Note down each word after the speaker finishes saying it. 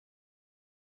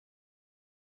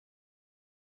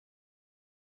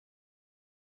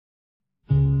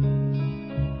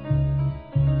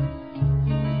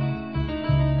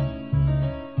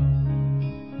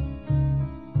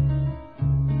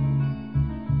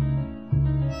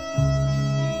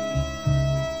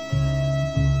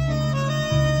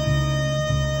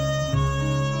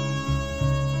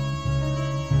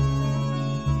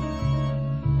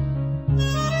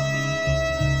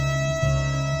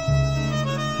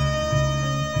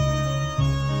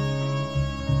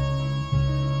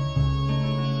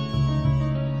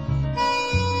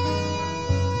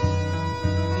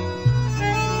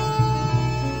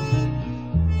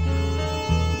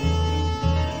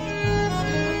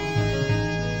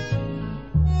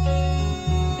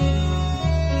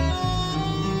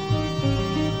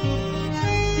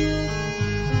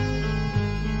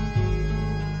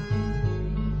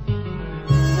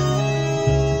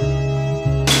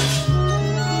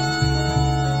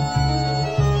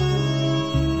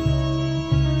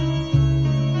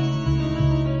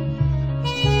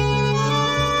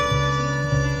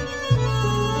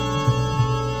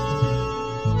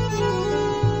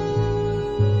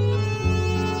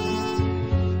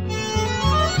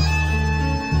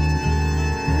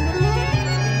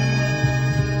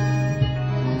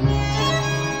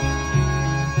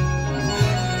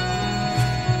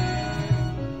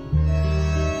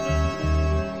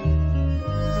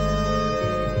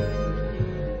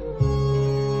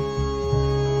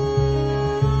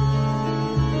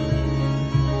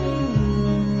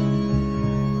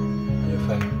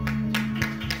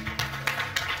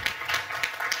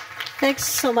Thanks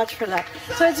so much for that.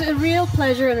 So it's a real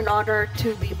pleasure and an honor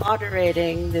to be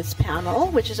moderating this panel,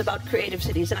 which is about creative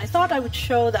cities. And I thought I would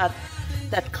show that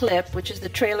clip, which is the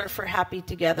trailer for Happy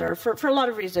Together, for a lot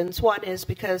of reasons. One is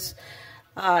because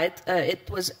it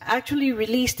was actually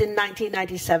released in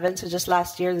 1997, so just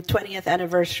last year, the 20th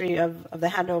anniversary of the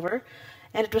handover,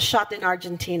 and it was shot in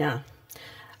Argentina.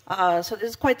 So this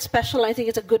is quite special. I think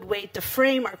it's a good way to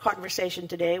frame our conversation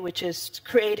today, which is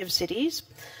creative cities.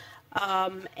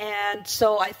 And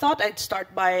so I thought I'd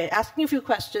start by asking a few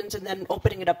questions and then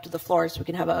opening it up to the floor so we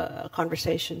can have a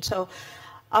conversation. So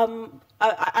I'm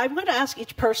going to ask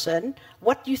each person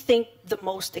what you think the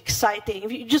most exciting,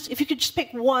 if you could just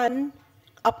pick one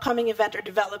upcoming event or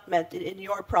development in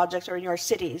your projects or in your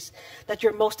cities that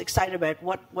you're most excited about,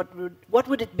 what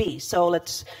would it be? So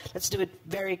let's do it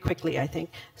very quickly, I think.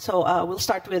 So we'll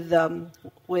start with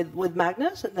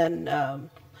Magnus, and then.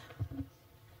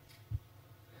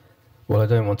 Well, I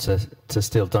don't want to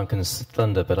steal Duncan's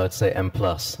thunder, but I'd say M+.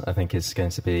 I think it's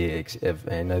going to be,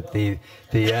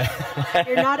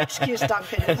 You're not excused,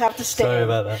 Duncan. You have to stay. Sorry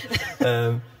about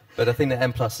that. But I think that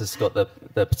M+ has got the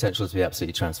potential to be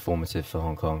absolutely transformative for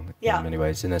Hong Kong in many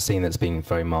ways. In a scene that's been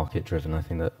very market-driven, I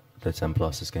think that M+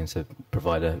 is going to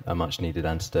provide a much-needed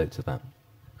antidote to that.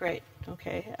 Great.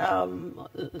 Okay.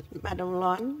 Madam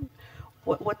Luan,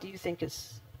 what do you think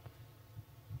is...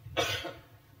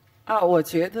 我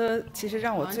觉得其实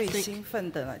让我最兴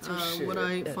奋的就是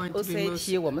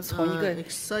OCAT 我们从一个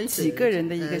几个人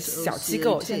的一个小机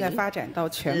构，现在发展到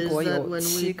全国有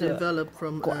7个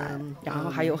馆，然后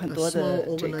还有很多的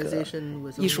这个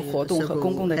艺术活动和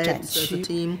公共的展区，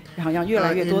然后让越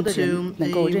来越多的人能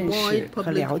够认识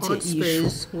和了解艺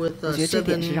术。我觉得这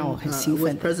点是让我很兴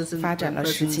奋的，发展了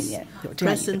10几年，有这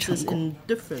样一个成果。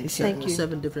谢谢。Thank you.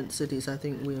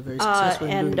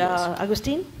 And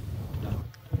Agustín?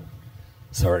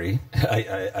 Sorry,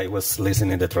 I was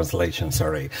listening to the translation,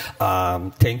 sorry.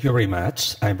 Thank you very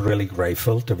much. I'm really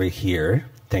grateful to be here.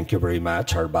 Thank you very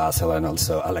much, our Basel and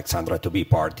also Alexandra, to be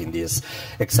part in this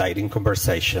exciting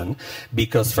conversation.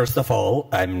 Because first of all,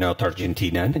 I'm not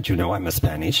Argentinian. You know, I'm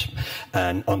Spanish.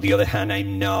 And on the other hand,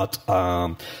 I'm not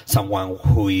someone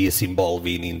who is involved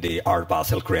in the Art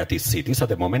Basel Creative Cities. At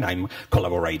the moment, I'm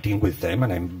collaborating with them,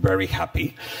 and I'm very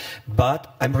happy.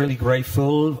 But I'm really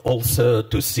grateful also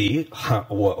to see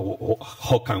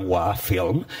Hokanwa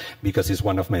film, because it's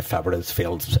one of my favorite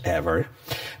films ever.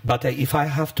 But if I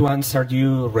have to answer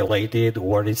you related,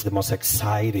 what is the most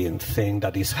exciting thing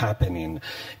that is happening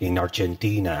in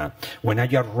Argentina? When I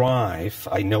arrived,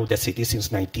 I know the city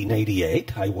since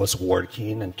 1988. I was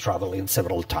working and traveling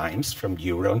several times from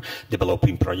Europe,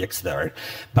 developing projects there.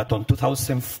 But in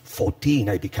 2014,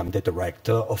 I became the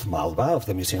director of MALBA, of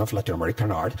the Museum of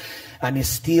Latinoamerican Art. And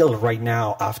still right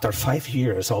now, after 5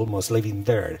 years almost living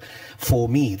there, for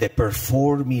me, the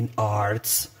performing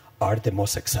arts are the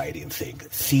most exciting thing.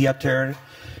 Theater,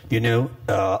 you know,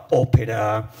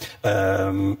 opera,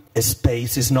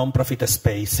 spaces, non-profit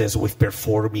spaces with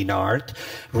performing art,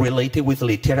 related with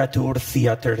literature,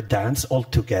 theater, dance, all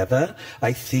together.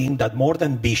 I think that more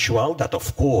than visual, that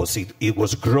of course it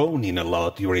was growing a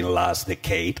lot during the last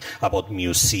decade about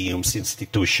museums,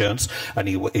 institutions, and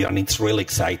it's really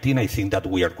exciting. I think that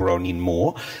we are growing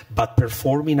more, but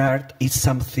performing art is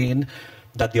something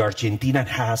that the Argentinian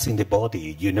has in the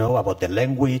body, you know, about the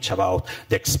language, about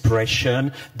the expression.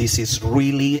 This is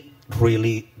really,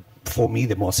 really, for me,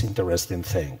 the most interesting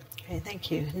thing. Okay,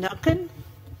 thank you. Duncan?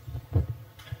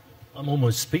 I'm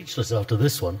almost speechless after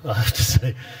this one, I have to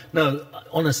say. No,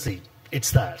 honestly,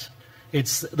 it's that.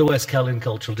 It's the West Kowloon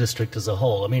Cultural District as a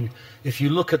whole. I mean, if you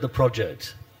look at the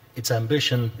project, its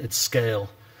ambition, its scale,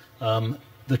 the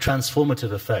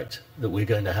transformative effect that we're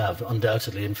going to have,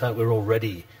 undoubtedly. In fact, we're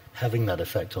already having that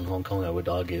effect on Hong Kong, I would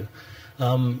argue.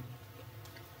 To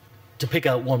pick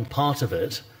out one part of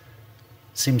it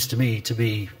seems to me to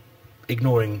be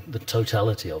ignoring the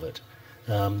totality of it.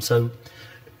 So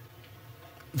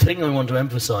the thing I want to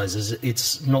emphasize is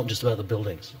it's not just about the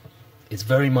buildings. It's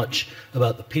very much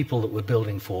about the people that we're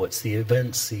building for. It's the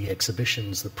events, the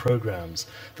exhibitions, the programs,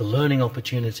 the learning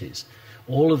opportunities.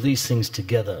 All of these things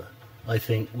together, I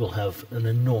think, will have an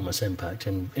enormous impact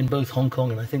in both Hong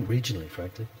Kong and I think regionally,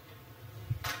 frankly.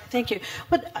 Thank you.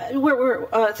 But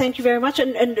thank you very much.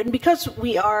 And because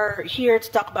we are here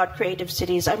to talk about creative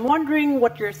cities, I'm wondering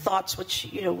what your thoughts, which,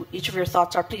 you know, each of your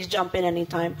thoughts are, please jump in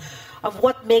anytime, of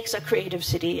what makes a creative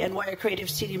city and why a creative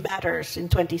city matters in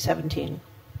 2017.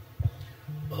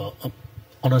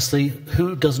 Honestly,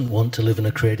 who doesn't want to live in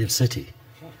a creative city?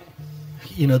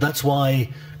 You know, that's why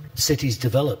cities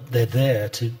develop. They're there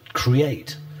to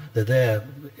create. They're there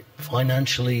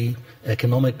financially,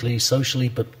 economically, socially,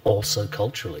 but also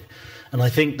culturally. And I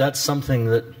think that's something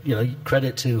that,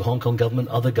 credit to Hong Kong government,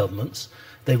 other governments,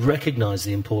 they've recognized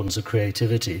the importance of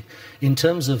creativity in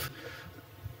terms of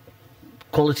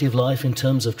quality of life, in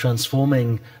terms of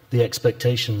transforming the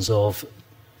expectations of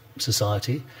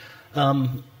society.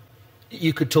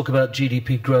 You could talk about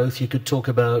GDP growth, you could talk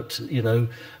about,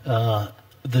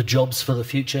 the jobs for the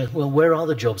future. Well, where are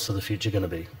the jobs for the future going to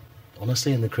be?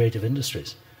 Honestly, in the creative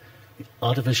industries.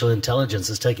 Artificial intelligence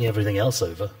is taking everything else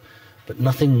over, but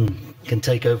nothing can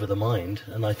take over the mind,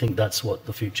 and I think that's what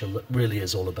the future really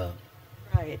is all about.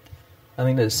 Right. I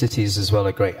think that cities as well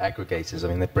are great aggregators. I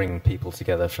mean, they bring people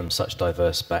together from such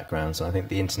diverse backgrounds, and I think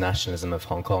the internationalism of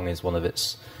Hong Kong is one of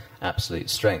its absolute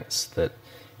strengths, that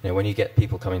when you get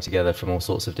people coming together from all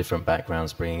sorts of different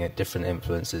backgrounds, bringing different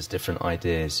influences, different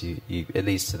ideas, it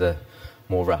leads to the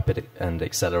more rapid and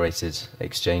accelerated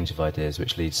exchange of ideas,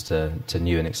 which leads to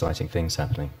new and exciting things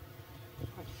happening.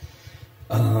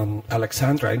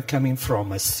 Alexandra, I'm coming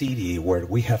from a city where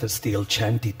we have still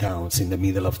shanty towns in the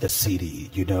middle of the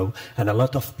city, and a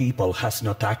lot of people has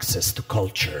not access to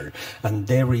culture. And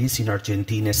there is in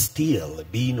Argentina still,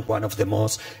 being one of the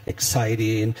most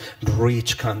exciting,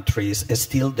 rich countries,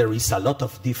 still there is a lot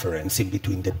of difference in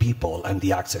between the people and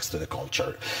the access to the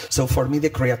culture. So for me, the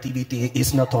creativity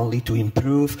is not only to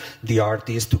improve the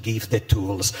artists, to give the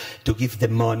tools, to give the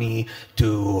money,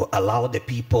 to allow the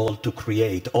people to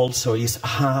create, also is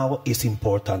how it's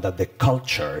important that the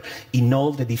culture, in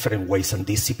all the different ways and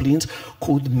disciplines,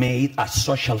 could make a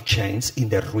social change in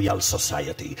the real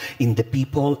society, in the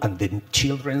people and the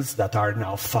children that are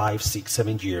now 5, 6,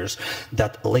 7 years,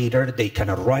 that later they can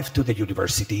arrive to the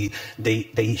university,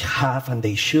 they have and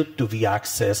they should to be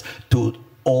access to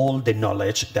all the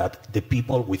knowledge that the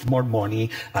people with more money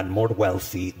and more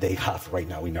wealthy they have right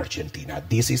now in Argentina.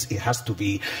 It has to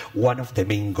be one of the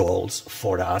main goals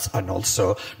for us, and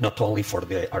also not only for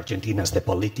the Argentinians, the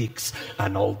politics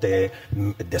and all the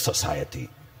society.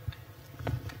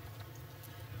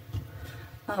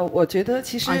 我觉得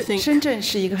其实深圳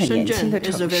是一个很年轻的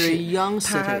城市，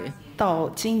它到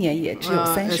今年也只有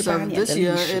38年的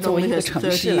历史，作为一个城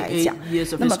市来讲，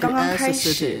那么刚刚开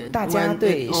始大家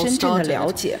对深圳的了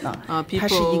解呢，它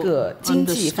是一个经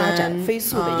济发展飞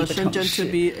速的一个城市。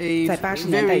在80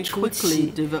年代初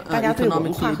期，大家对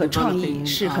文化和创意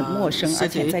是很陌生，而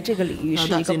且在这个领域是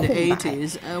一个空白。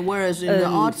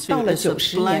到了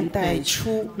90年代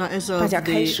初，大家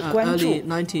开始关注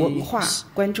文化，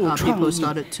关注创意。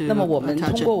那么我们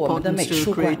通过我们的美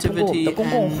术馆，通过我们的公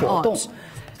共活动。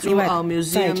另外，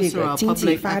在这个经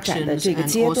济发展的这个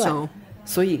阶段，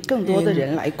所以更多的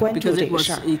人来关注这个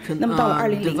事儿。那么到了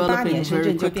2008年，深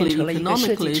圳就变成了一个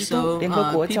设计之都，联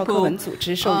合国教科文组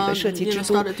织授予的设计之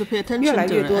都。越来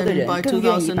越多的人更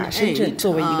愿意把深圳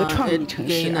作为一个创意城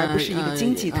市，而不是一个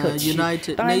经济特区。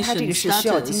当然，它这个是需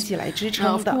要经济来支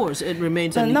撑的。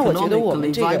那我觉得我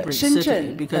们这个深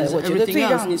圳，我觉得最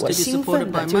让我兴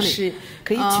奋的就是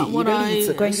可以举一个例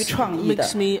子，关于创意的，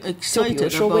就比如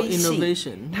说微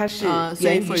信，它是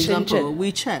源于深圳，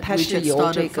它是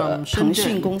由这个腾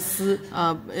讯公司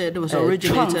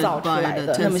创造出来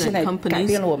的。那么现在改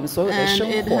变了我们所有的生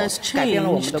活，改变了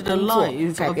我们的工作，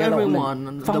改变了我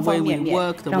们方方面面，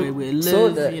让所有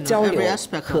的交流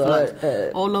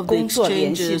和工作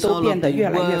联系都变得越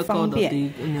来越方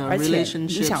便，而且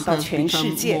影响到全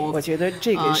世界。我觉得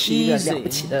这个是一个了不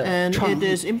起的创意，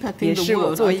也是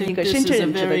我作为一个深圳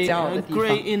人值得骄傲的地方。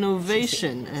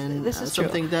This is true.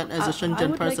 I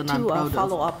would like to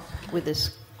follow up with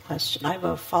this question. I have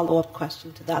a follow-up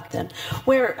question to that then.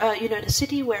 Where, in a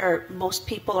city where most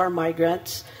people are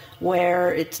migrants,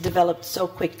 where it's developed so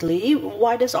quickly,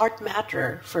 why does art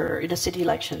matter in a city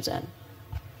like Shenzhen?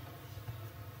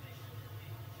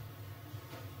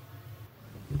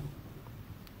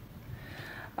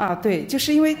 对，就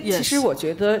是因为其实我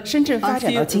觉得深圳发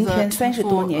展到今天30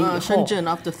多年以后，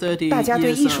大家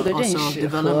对艺术的认识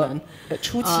和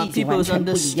初期已经完全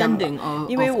不一样了。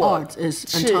因为我是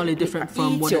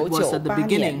1998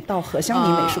年到荷香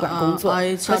凝美术馆工作，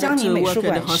荷香凝美术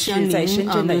馆是在深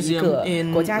圳的一个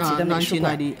国家级的美术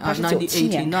馆，它是97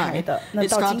年开的，那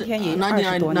到今天也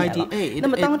20多年了。那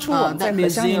么当初我们在荷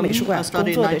香凝美术馆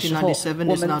工作的时候，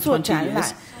我们做展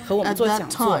览和我们做讲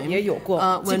座也有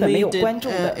过基本没有观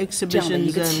众的这样的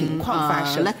一个情况发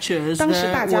生。当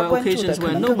时大家关注的可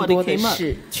能更多的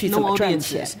是去怎么赚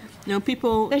钱。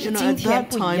people, 但是 at 今天 that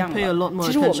不一 time 样 pay a 了。 lot more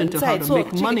其实我 attention 们 to 在 how to 做 make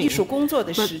这个 money. 艺术工作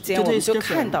的时间， But 我们 today's 就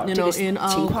看到 different. 这个 In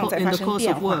情况在 in 发 the 生 course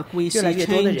变 of 化 work, we 越来 see 越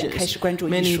多的人开 changes. 始关注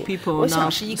艺 Many 术。 people 我 now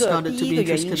想是一个 started 第 to 一 be 个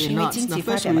原因 interested 是 in 因为 arts. 经 The 济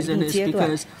发 first 展的 reason 一 is 阶段，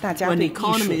 because 大家 when 对 the 艺术、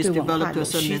 economy 对 is 文化 developed to 有 a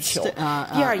需 certain 求。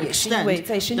第二也是因为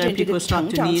在深 then 圳这 people 个 start 成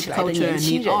to 长 need 起来的 culture 年 and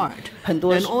轻 need 人， art. 很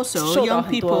多 And also 受到 young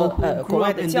很 people 多 who 国 grew 外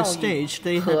up 的 in 教 this 育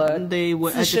stage, 和 they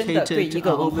were 自身的对 educated 一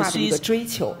个文化的一个 overseas. 追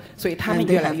求，所以他 And 们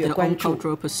they 越来 have 越 their 关 own 注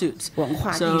cultural pursuits. 文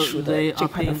化 So 艺术的 they 这 are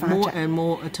块的 paying 发 more 展。 and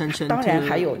more attention 当然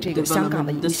还 to 有这个香港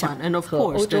的 development 影 this 响 one. And of 和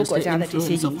course, 欧洲 there's 国 the 家的这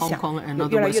些 influence of 影 Hong 响， Kong and 有 other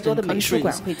越来越多 Western 的美术 countries.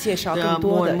 馆会介绍 There 更 are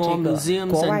多 more 的 and 这 more 个 museums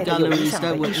国 and 外的有影 galleries 响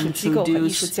that 的 will 艺术机构和艺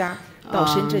术 introduce 家到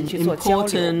深圳去做交流，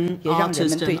 important 也让人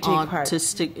们 artists 对 and 这一块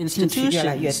artistic 兴趣越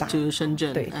来越 institutions 大。 to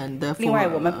Shenzhen. 对 And therefore, 另外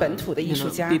我们本土的艺术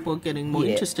家 people getting more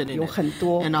也 interested in 有 it. 很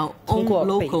多 And our 通 own 过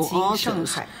北 local 京、上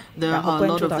artists, 海， there 然后 are a 关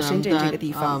lot 注 of 到 them 深圳这个 that,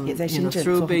 地方，也在深圳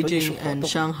through 做很多艺 Beijing 术活 and 动。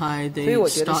 Shanghai, 所以 they 我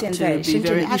觉得 start 现 to 在 be 深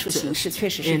圳 very 的艺术形 active 势确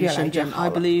实是 in 越来越 Shenzhen. 好 I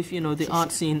了。 believe, the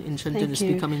art scene in Shenzhen is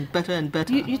Thank you. becoming better and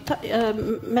better.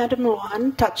 Madam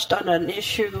Luan touched on an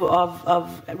issue of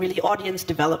really audience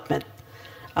development.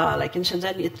 Like in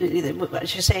Shenzhen,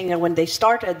 she's saying that when they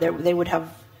started, they would have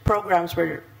programs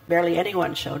where barely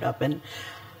anyone showed up. And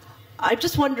I'm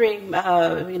just wondering,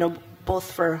 both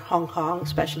for Hong Kong,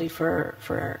 especially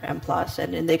for M+,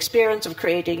 and in the experience of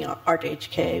creating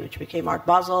ARTHQ, which became Art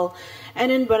Basel,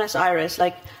 and in Buenos Aires,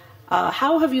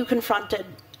 how have you confronted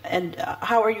and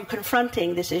how are you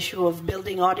confronting this issue of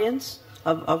building audience,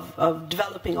 of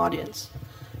developing audience?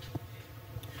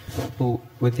 Well,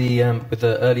 with the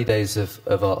early days of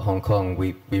Art Hong Kong,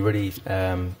 we really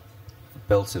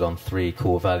built it on 3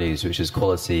 core values, which is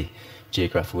quality,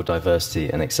 geographical diversity,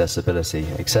 and accessibility.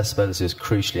 Accessibility is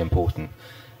crucially important.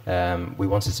 We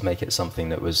wanted to make it something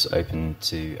that was open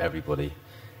to everybody.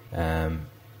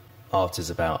 Art is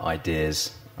about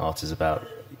ideas. Art is about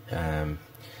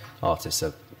artists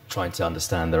are trying to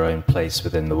understand their own place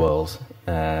within the world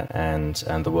and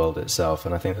the world itself.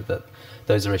 And I think that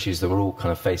those are issues that we're all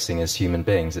kind of facing as human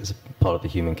beings. It's part of the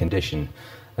human condition.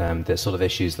 There's sort of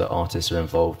issues that artists are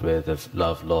involved with of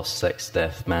love, loss, sex,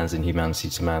 death, man's inhumanity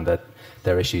to man.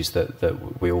 They're issues that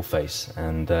we all face.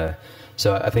 And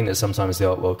so I think that sometimes the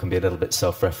art world can be a little bit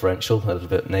self-referential, a little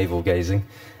bit navel-gazing,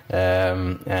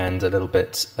 and a little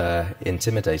bit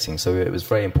intimidating. So it was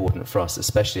very important for us,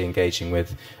 especially engaging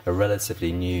with a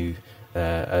relatively new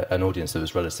an audience that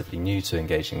was relatively new to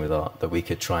engaging with art, that we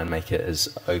could try and make it as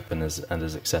open and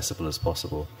as accessible as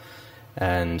possible.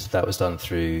 And that was done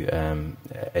through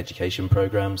education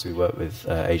programs. We worked with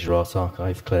Asia Art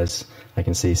Archive. Claire's, I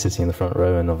can see, sitting in the front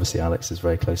row, and obviously Alex is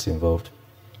very closely involved.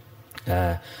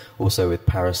 Also with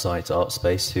Parasite Art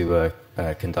Space, who were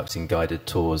conducting guided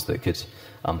tours that could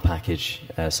unpackage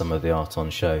some of the art on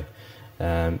show.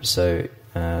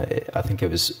 I think it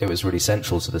was really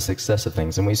central to the success of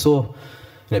things. And we saw,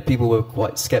 people were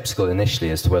quite sceptical initially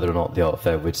as to whether or not the art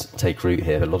fair would take root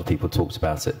here. A lot of people talked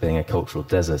about it being a cultural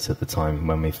desert at the time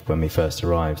when we first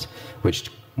arrived, which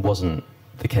wasn't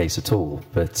the case at all.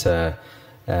 But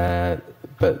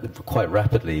quite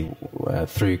rapidly,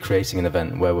 through creating an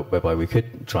event whereby we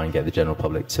could try and get the general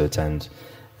public to attend,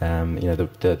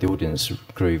 the audience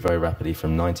grew very rapidly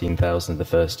from 19,000 the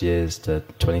first years to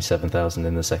 27,000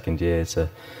 in the second year to,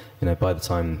 by the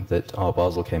time that Art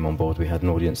Basel came on board, we had an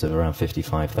audience of around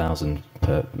 55,000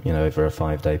 per, over a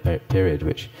 5-day period,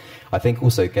 which I think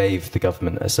also gave the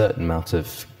government a certain amount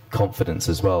of confidence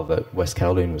as well that West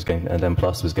Kowloon and M+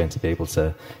 was going to be able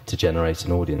to generate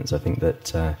an audience. I think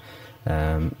that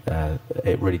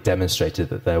it really demonstrated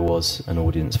that there was an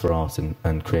audience for art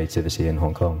and creativity in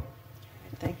Hong Kong.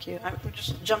 Thank you. I will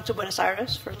just jump to Buenos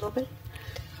Aires for a little bit.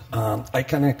 I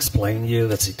can explain you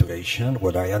the situation,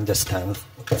 what I understand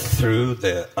through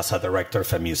as a director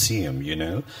of a museum,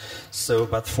 So,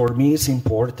 but for me it's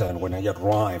important when I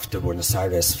arrived to Buenos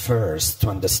Aires first to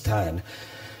understand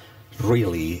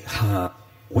really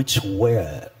which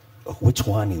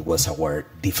one it was our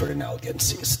different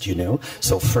audiences,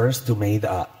 So first to make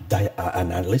an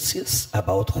analysis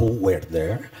about who were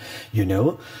there,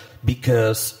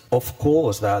 because of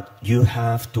course that you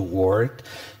have to work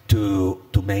to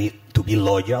be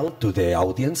loyal to the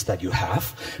audience that you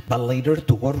have, but later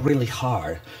to work really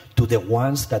hard to the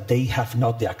ones that they have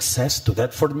not the access to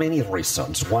that for many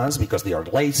reasons. Ones because they are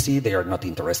lazy, they are not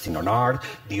interested in art.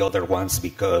 The other ones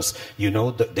because,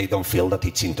 they don't feel that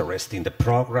it's interesting in the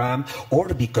program, or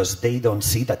because they don't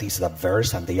see that it's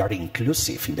diverse and they are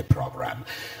inclusive in the program.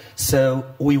 So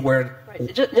we were...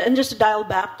 Right. And just to dial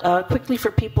back quickly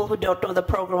for people who don't know the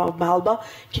program of Malba,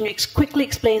 can you quickly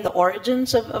explain the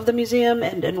origins of the museum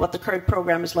and what the current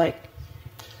program is like?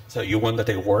 So you want that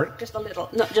they work? Just a little,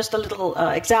 no, just a little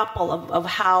example of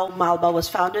how Malba was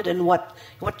founded and what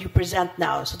you present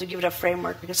now. So to give it a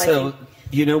framework, because I think...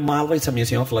 You know, Malba is a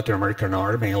museum of Latin American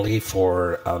art, mainly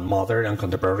for modern and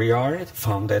contemporary art,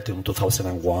 founded in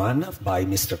 2001 by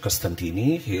Mr.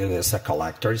 Costantini. He is a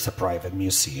collector, it's a private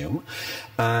museum.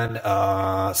 And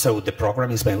so the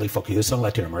program is mainly focused on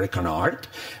Latin American art.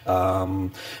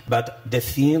 But the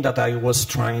thing that I was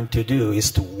trying to do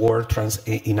is to work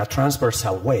in a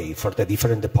transversal way for the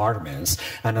different departments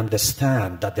and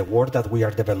understand that the work that we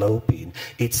are developing,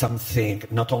 it's something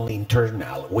not only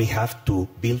internal, we have to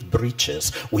build bridges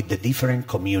with the different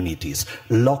communities,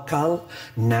 local,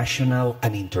 national,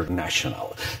 and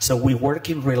international. So we're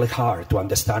working really hard to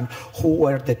understand who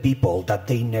are the people that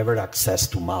they never access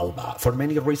to Malba, for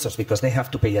many reasons, because they have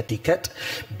to pay a ticket,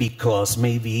 because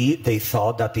maybe they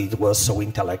thought that it was so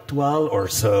intellectual or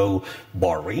so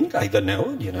boring, I don't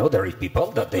know, you know, there are people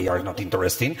that they are not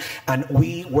interested in, and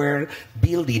we were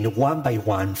building one by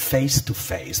one, face to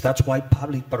face. That's why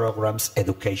public programs,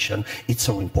 education, it's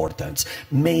so important.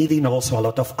 Made in also a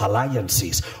lot of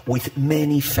alliances with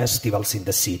many festivals in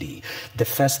the city. The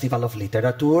Festival of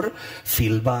Literature,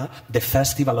 Filba, the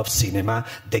Festival of Cinema,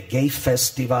 the Gay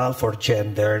Festival for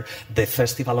Gender, the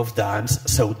Festival of Dance.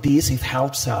 So this, it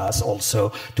helps us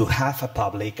also to have a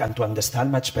public and to understand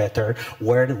much better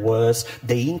where was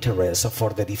the interest for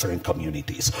the different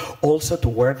communities. Also to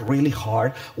work really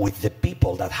hard with the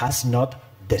people that has not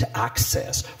the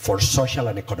access for social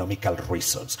and economical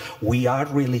reasons. We are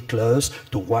really close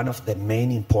to one of the main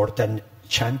important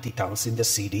shanty towns in the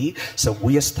city, so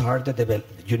we started,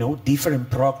 you know, different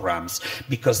programs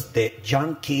because the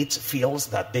young kids feels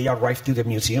that they arrive to the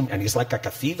museum and it's like a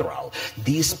cathedral.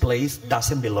 This place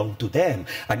doesn't belong to them,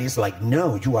 and it's like,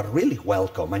 no, you are really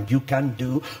welcome, and you can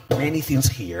do many things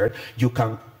here. You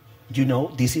can, you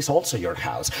know, this is also your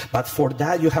house. But for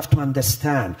that, you have to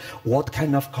understand what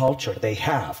kind of culture they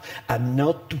have and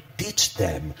not to teach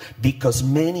them, because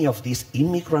many of these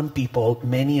immigrant people,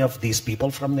 many of these people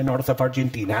from the north of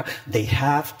Argentina, they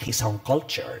have his own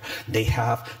culture. They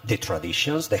have the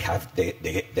traditions, they have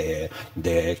the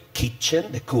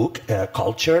kitchen, the cook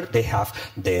culture, they have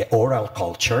the oral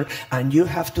culture, and you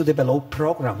have to develop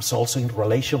programs also in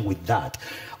relation with that.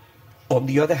 On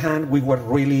the other hand, we were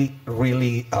really,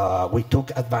 we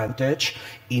took advantage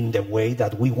in the way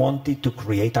that we wanted to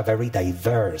create a very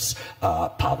diverse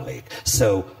public.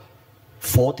 So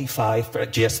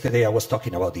 45, yesterday I was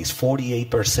talking about this,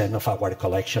 48% of our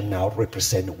collection now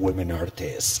represent women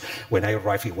artists. When I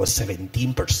arrived, it was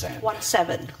 17%.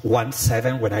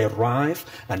 17 when I arrived,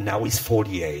 and now it's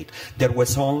 48. There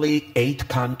was only 8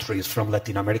 countries from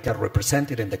Latin America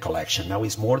represented in the collection. Now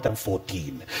it's more than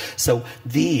 14. So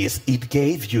this, it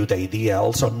gave you the idea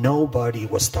also, nobody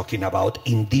was talking about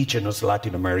indigenous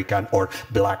Latin American or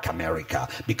Black America.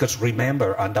 Because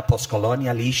remember, under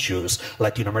post-colonial issues,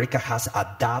 Latin America has a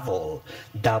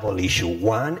double issue.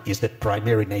 One is the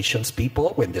primary nations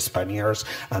people, when the Spaniards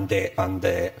and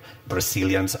the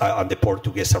Brazilians and the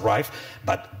Portuguese arrived,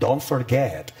 but don't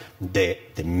forget the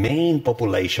main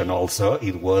population also,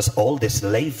 it was all the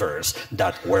slavers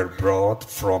that were brought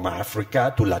from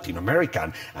Africa to Latin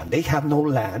America, and they had no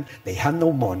land, they had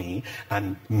no money,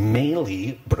 and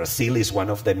mainly Brazil is one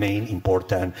of the main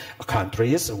important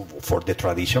countries for the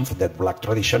tradition, for the black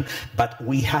tradition, but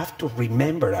we have to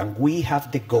remember, and we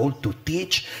have the goal to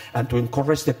teach and to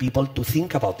encourage the people to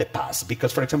think about the past,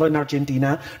 because for example in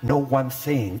Argentina, no one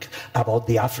thinks about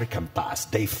the African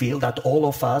past. They feel that all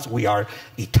of us, we are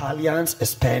Italians,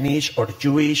 Spanish, or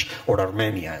Jewish, or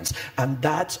Armenians. And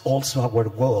that's also our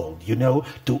goal, you know,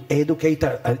 to educate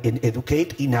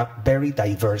in a very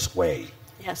diverse way.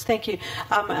 Yes, thank you.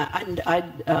 And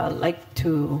I'd like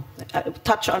to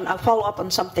touch on, I'll follow up on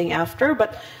something after,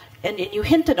 but, and you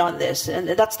hinted on this, and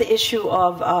that's the issue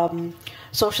of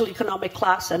social economic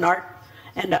class and art.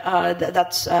 And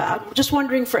that's, I'm just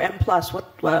wondering for M+,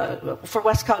 for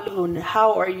West Kowloon,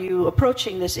 how are you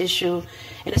approaching this issue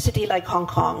in a city like Hong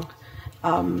Kong?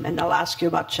 And I'll ask you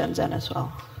about Shenzhen as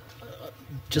well.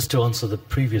 Just to answer the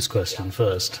previous question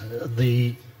first,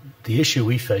 the issue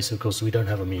we face, of course, we don't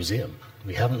have a museum.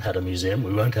 We haven't had a museum.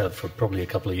 We won't have for probably a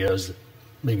couple of years,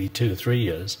 maybe 2 or 3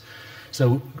 years.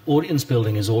 So audience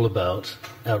building is all about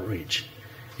outreach.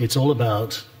 It's all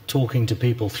about talking to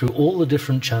people through all the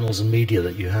different channels and media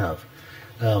that you have.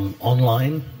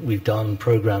 Online, we've done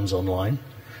programs online,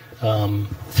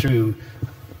 through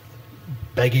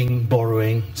begging,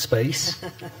 borrowing space.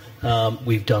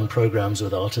 We've done programs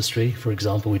with ARTHQ. For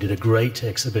example, we did a great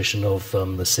exhibition of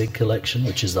the SIG collection,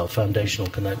 which is our foundational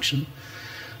collection.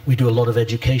 We do a lot of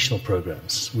educational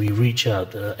programs. We reach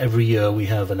out. Every year we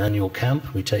have an annual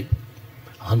camp. We take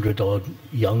 100-odd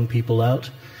young people out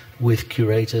with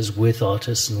curators, with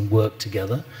artists, and work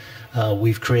together.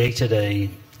 We've created a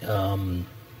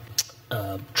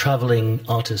traveling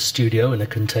artist studio in a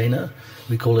container.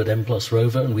 We call it M+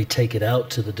 Rover, and we take it out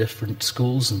to the different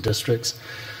schools and districts.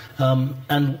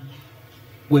 And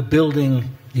we're building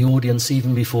the audience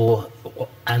even before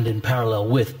and in parallel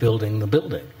with building the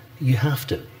building. You have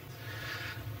to.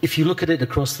 If you look at it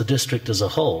across the district as a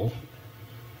whole,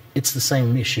 it's the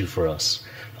same issue for us.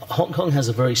 Hong Kong has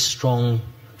a very strong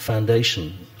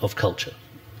foundation of culture.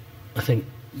 I think,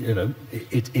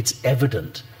 it's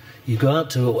evident. You go out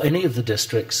to any of the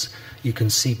districts, you can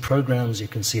see programs, you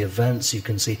can see events, you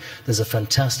can see there's a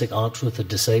fantastic art with a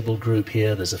disabled group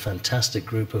here, there's a fantastic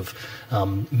group of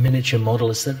miniature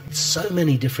modelists. There are so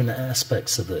many different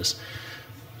aspects of this.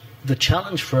 The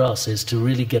challenge for us is to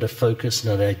really get a focus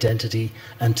and an identity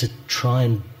and to try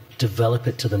and develop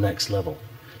it to the next level.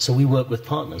 So we work with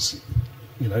partners.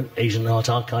 Asian Art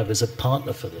Archive is a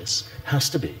partner for this,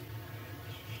 has to be.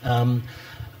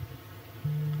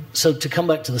 So to come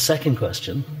back to the second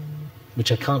question,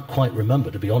 which I can't quite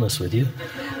remember, to be honest with you.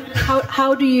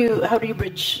 How do you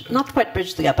bridge, not quite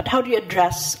bridge the gap, but how do you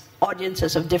address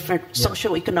audiences of different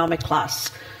socioeconomic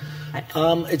class?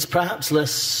 It's perhaps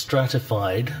less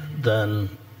stratified than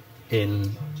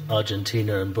in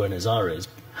Argentina and Buenos Aires.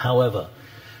 However,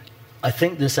 I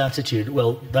think this attitude,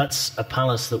 well, that's a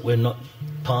palace that we're not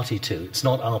party to, it's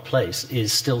not our place,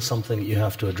 is still something that you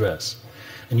have to address.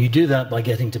 And you do that by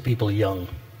getting to people young.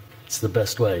 It's the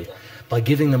best way. By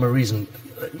giving them a reason.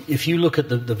 If you look at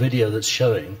the video that's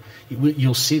showing,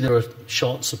 you'll see there are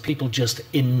shots of people just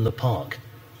in the park.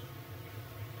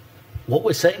 What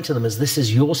we're saying to them is, this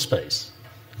is your space.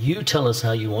 You tell us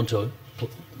how you want to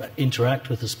interact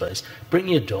with the space. Bring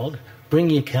your dog, bring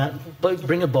your cat,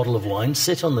 bring a bottle of wine,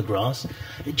 sit on the grass,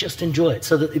 just enjoy it,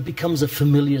 so that it becomes a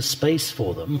familiar space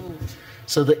for them,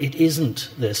 so that it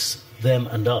isn't this them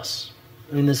and us.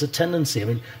 I mean, there's a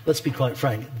tendency, let's be quite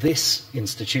frank, this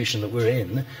institution that we're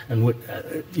in, and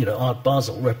Art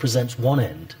Basel represents one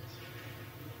end.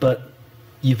 But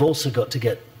you've also got to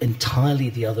get entirely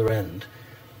the other end,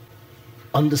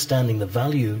 understanding the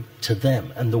value to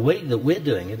them. And the way that we're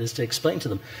doing it is to explain to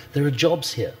them, there are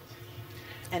jobs here.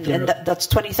 And that's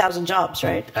 20,000 jobs,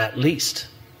 right? At least.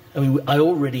 I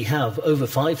already have over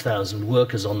 5,000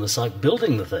 workers on the site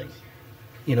building the thing.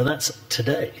 That's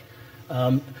today.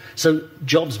 So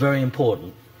jobs very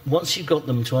important. Once you've got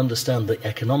them to understand the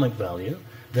economic value,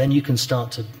 then you can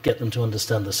start to get them to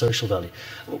understand the social value.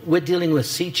 We're dealing with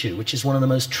situ, which is one of the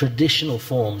most traditional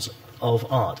forms of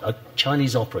art, a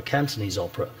Chinese opera, Cantonese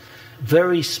opera,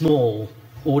 very small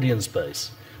audience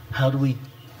base. How do we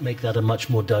make that a much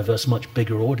more diverse, much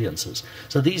bigger audiences?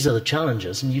 So these are the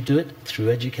challenges, and you do it through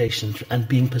education and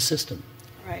being persistent.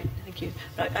 Right, thank you.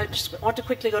 I just want to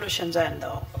quickly go to Shenzhen,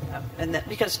 though,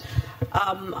 because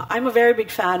I'm a very big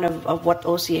fan of what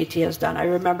OCAT has done. I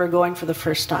remember going for the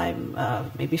first time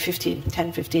maybe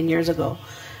 10, 15 years ago.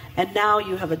 And now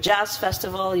you have a jazz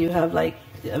festival, you have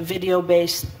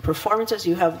video-based performances,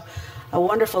 you have a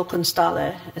wonderful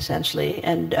Kunsthalle, essentially.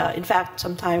 And in fact,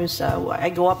 sometimes I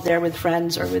go up there with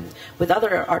friends or with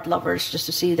other art lovers just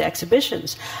to see the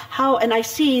exhibitions. And I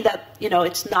see that,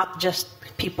 it's not just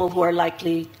people who are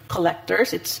likely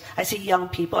collectors. I see young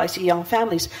people, I see young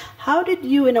families. How did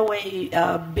you, in a way,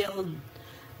 build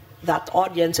that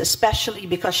audience, especially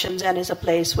because Shenzhen is a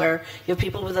place where you have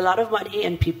people with a lot of money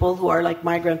and people who are like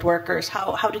migrant workers?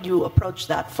 How did you approach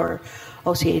that for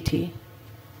OCAT?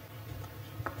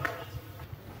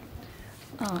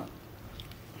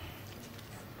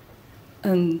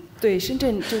 For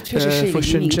Shenzhen,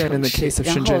 in the case of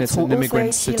Shenzhen, it's an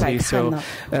immigrant city. So,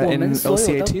 in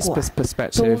OCAT's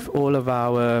perspective, all of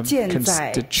our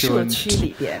constituent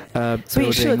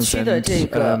buildings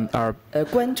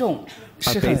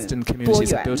are based in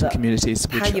communities, are built in communities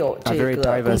which are very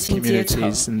diverse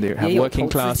communities, and they have working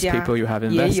class people, you have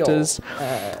investors,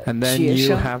 and then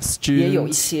you have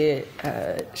students,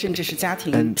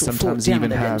 and sometimes even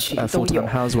have full-time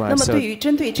housewives. So these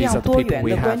are the people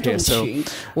we have here. So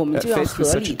faced with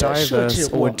such a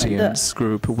diverse audience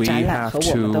group, we have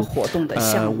to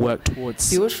work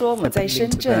towards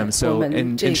appealing to them. So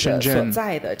in Shenzhen,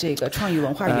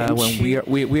 when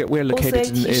we're located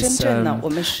in this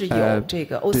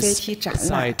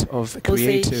site of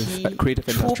creative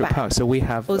industrial park. So we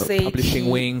have a publishing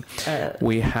wing,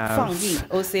 we have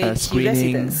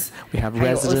screening, we have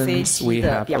residence, we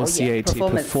have OCAT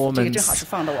performance.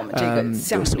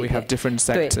 So we have different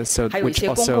sectors, so which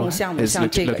also is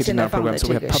located in our program. So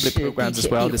we have public programs as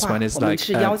well. This one is like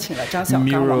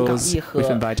murals. We've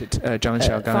invited Zhang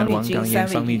Xiaogang and Wang Gangyan,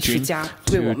 Fang Lijun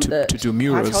to do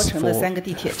murals for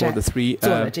the 3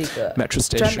 metro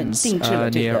stations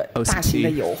near OCAT,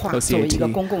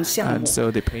 and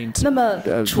so they paint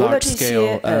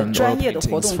large-scale oil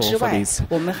paintings for these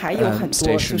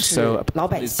stations. So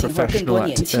professional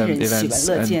events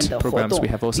and programs. We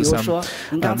have also some more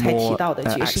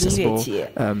accessible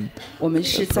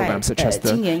programs, such as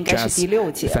the Jazz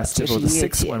Festival, the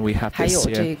 6th one we have this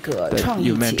year that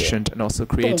you mentioned, and also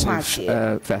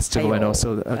Creative Festival, and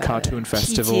also a Cartoon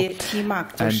Festival,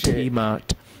 and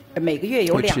T-Mart,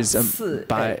 which is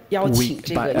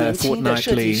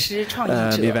fortnightly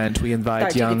event. We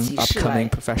invite young, upcoming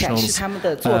professionals,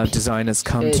 designers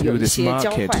come to this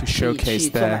market to showcase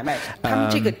their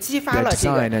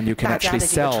design, and you can actually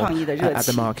sell at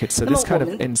the market. So this kind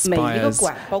of inspires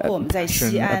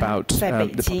passion about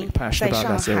the public passion about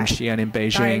that. So in Qian, in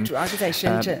Beijing,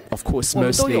 of course,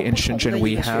 mostly in Shenzhen,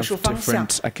 we have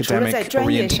different academic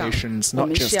orientations,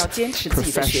 not just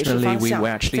professionally. We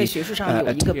actually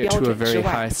adhere to a very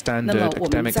high standard,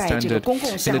 academic standard.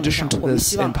 In addition to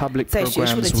this, in public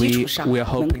programs, we are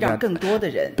hoping that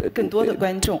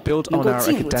build on our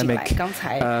academic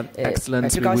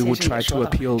excellence, we will try to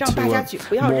appeal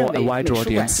to a wider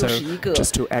audience. So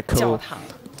just to echo,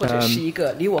 we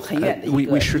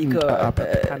shouldn't,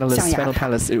 panel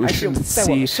panelists, we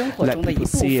shouldn't let people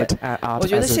see it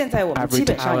art as an ivory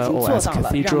tower or as a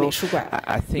cathedral.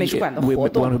 I think we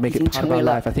want to make it part of our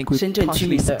life. I think we've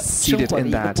partially succeeded in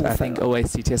that. I think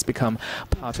OACT has become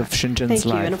part of Shenzhen's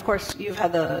life. And of course, you've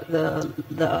had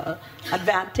the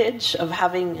advantage of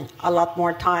having a lot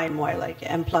more time while like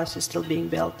M+ is still being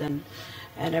built and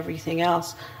everything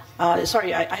else.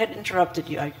 Sorry, I had interrupted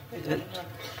you.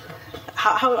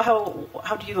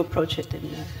 How do you approach it?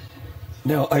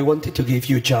 No, I wanted to give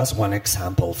you just one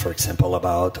example, for example,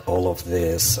 about all of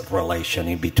this relation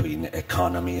in between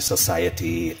economy,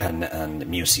 society, and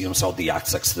museums, all the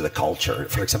access to the culture.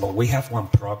 For example, we have one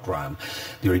program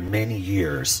during many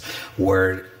years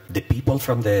where the people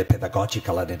from the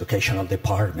pedagogical and educational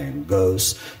department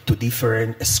goes to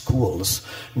different schools,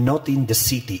 not in the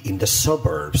city, in the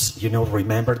suburbs. You know,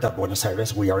 remember that Buenos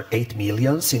Aires, we are 8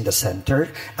 million in the center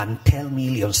and 10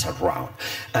 million around.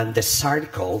 And the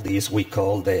circle, this we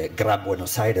call the Gran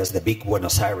Buenos Aires, the big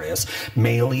Buenos Aires,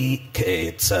 mainly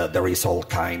it's, there is all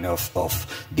kind of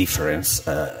difference,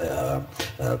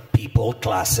 people,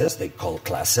 classes, they call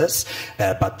classes,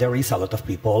 but there is a lot of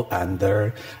people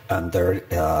under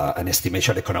an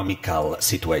estimation economical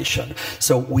situation.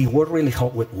 So we work really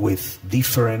hard with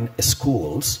different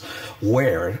schools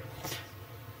where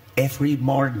every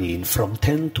morning from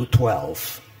 10 to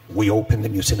 12, we open the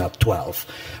museum at 12.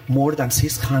 More than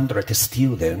 600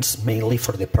 students, mainly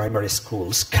for the primary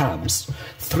schools, comes.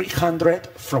 300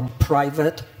 from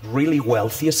private, really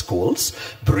wealthy schools,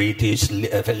 British,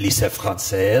 Lycée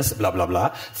Français, blah, blah, blah.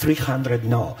 300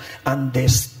 no. And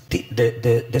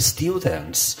the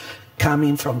students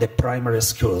coming from the primary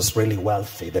schools, really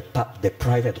wealthy, the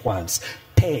private ones,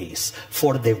 pays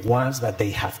for the ones that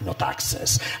they have not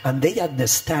access. And they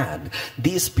understand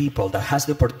these people that has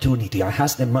the opportunity and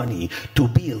has the money to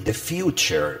build the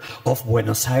future of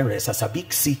Buenos Aires as a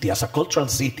big city, as a cultural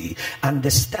city,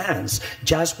 understands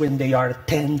just when they are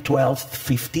 10, 12,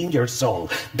 15 years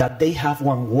old that they have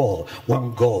one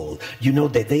goal, you know,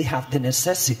 that they have the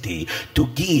necessity to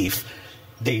give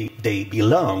they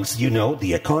belongs, you know,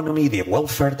 the economy, the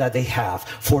welfare that they have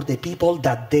for the people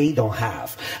that they don't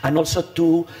have. And also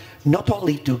to, not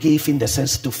only to give in the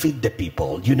sense to feed the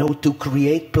people, you know, to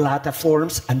create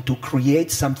platforms and to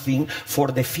create something for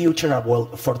the future,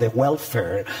 for the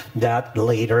welfare that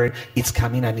later it's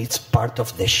coming and it's part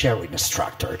of the sharing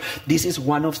structure. This is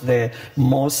one of the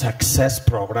most success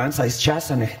programs. It's just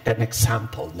an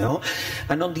example, no?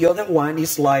 And on the other one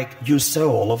is like you saw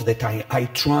all of the time, I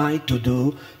try to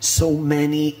do so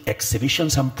many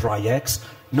exhibitions and projects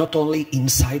not only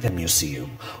inside the museum.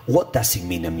 What does it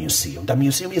mean, a museum? The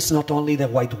museum is not only the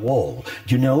white wall,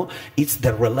 you know, it's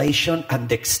the relation and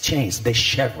the exchange, the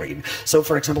sharing. So,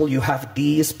 for example, you have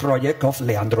this project of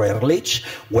Leandro Ehrlich,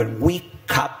 when we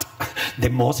cut the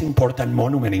most important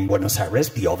monument in Buenos Aires,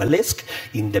 the obelisk,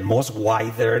 in the most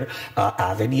wider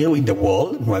avenue in the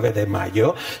world, 9 de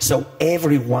Mayo. So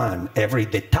everyone,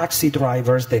 the taxi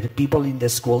drivers, the people in the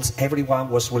schools, everyone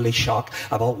was really shocked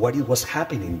about what it was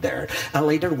happening there. And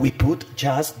later we put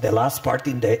just the last part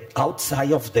in the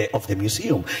outside of the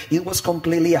museum. It was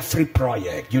completely a free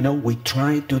project. You know, we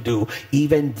tried to do,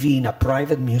 even being a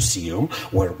private museum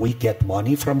where we get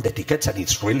money from the tickets, and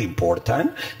it's really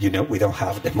important. You know, we don't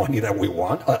have the money that we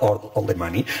want, or all the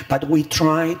money, but we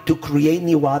try to create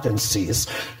new audiences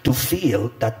to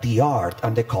feel that the art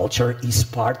and the culture is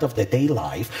part of the day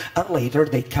life, and later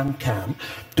they can come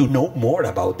to know more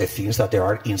about the things that there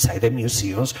are inside the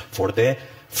museums for the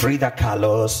Frida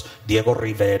Kahlo's, Diego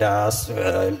Rivera's,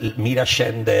 Mira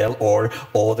Schendel, or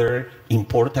other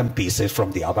important pieces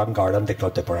from the avant-garde and the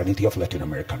contemporaneity of Latin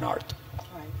American art. All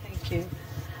right, thank you.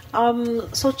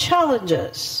 So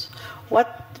challenges. What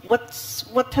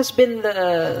has been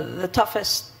the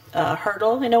toughest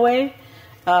hurdle in a way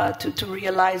to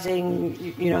realizing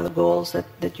the goals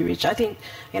that you reach? I think,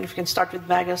 and if we can start with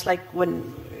Magnus, like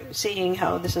when seeing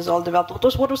how this has all developed,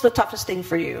 what was the toughest thing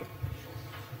for you?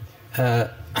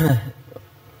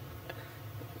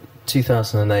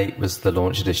 2008 was the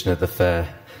launch edition of the fair.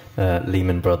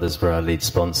 Lehman Brothers were our lead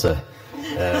sponsor.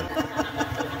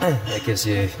 That gives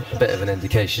you a bit of an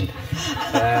indication.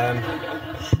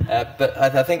 But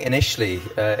I think initially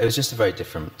it was just a very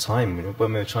different time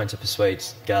when we were trying to persuade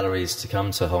galleries to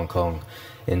come to Hong Kong.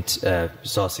 We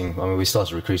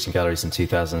started recruiting galleries in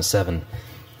 2007.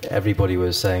 Everybody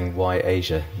was saying, "Why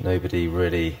Asia?" Nobody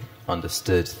really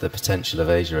understood the potential of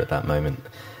Asia at that moment.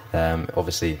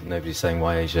 Obviously, nobody's saying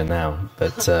why Asia now,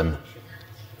 but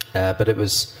it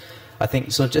was, I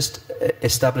think, sort of just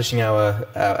establishing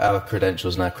our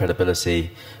credentials and our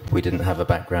credibility. We didn't have a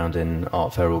background in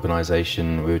art fair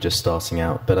organisation. We were just starting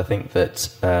out, but I think that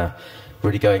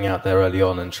really going out there early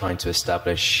on and trying to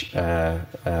establish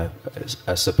a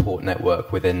support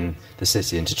network within the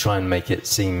city and to try and make it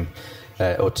seem.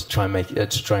 Or to try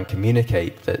and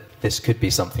communicate that this could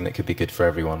be something that could be good for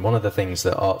everyone. One of the things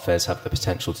that art fairs have the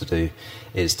potential to do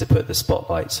is to put the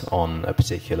spotlight on a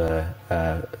particular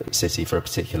city for a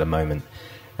particular moment.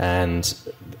 And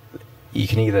you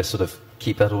can either sort of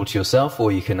keep that all to yourself,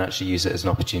 or you can actually use it as an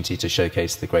opportunity to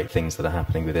showcase the great things that are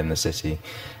happening within the city.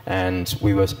 And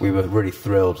we were really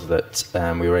thrilled that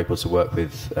we were able to work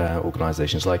with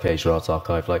organisations like Asia Art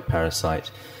Archive, like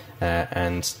Parasite,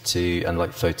 and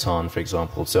like Photon, for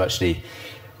example, to actually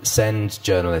send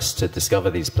journalists to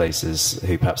discover these places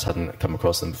who perhaps hadn't come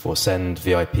across them before, send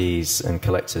VIPs and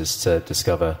collectors to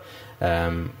discover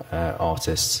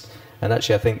artists. And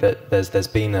actually I think that there's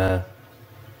been an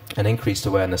increased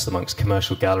awareness amongst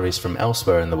commercial galleries from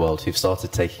elsewhere in the world who've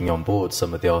started taking on board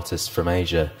some of the artists from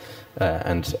Asia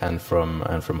and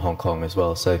from Hong Kong as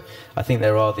well. So I think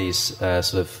there are these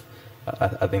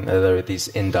I think there are these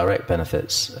indirect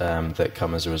benefits that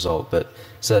come as a result, but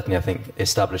certainly I think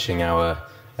establishing our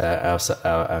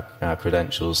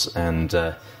credentials and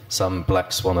some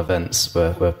black swan events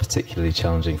were particularly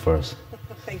challenging for us.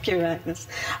 Thank you, Magnus.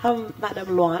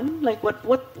 Madam Luan, like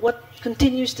what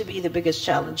continues to be the biggest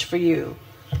challenge for you?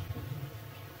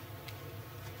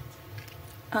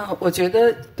 我觉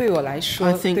得对我来说，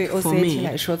对 OCAT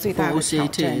来说，最大的挑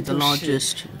战就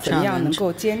是怎样能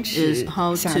够坚持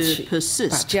下去，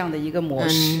把这样的一个模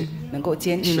式能够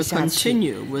坚持下去。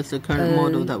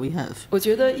我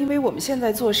觉得，因为我们现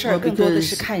在做事儿更多的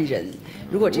是看人，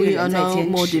如果这个人在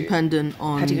坚持，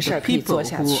他这个事儿可以做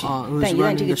下去。但一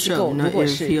旦这个机构如果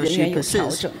是人员有调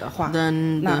整的话，那人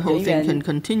员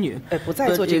不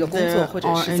再做这个工作，或者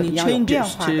是怎么样有变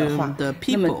化的话，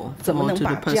那么怎么能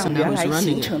把这样原来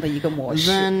形成的一个模式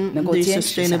能够坚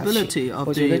持下去？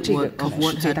我觉得这个可能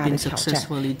是最大的挑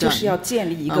战，就是要建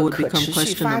立一个可持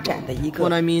续发展的一个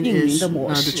运营的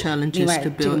模式。另外，这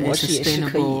个模式也是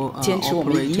可以坚持我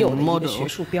们已有的一个学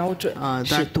术标准，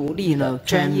是独立的、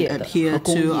专业的和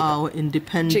公益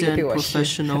的。这个对我是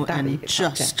很大的一个挑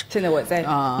战。现在我在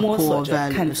摸索着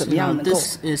看怎么样能够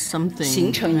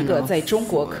形成一个在中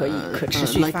国可以可持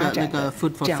续发展的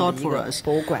这样的一个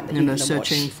博物馆的运营的模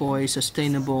式。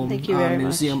Thank you very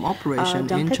much. Operation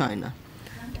in China.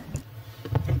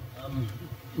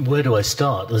 Where do I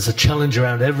start? There's a challenge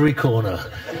around every corner,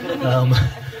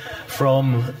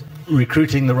 from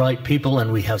recruiting the right people,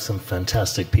 and we have some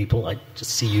fantastic people. I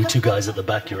just see you two guys at the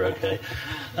back, you're okay.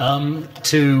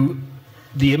 To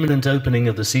the imminent opening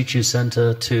of the Sichu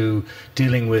Center, to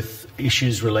dealing with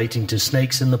issues relating to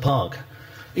snakes in the park.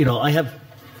 You know, I have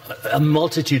a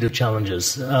multitude of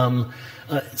challenges.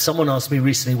 Someone asked me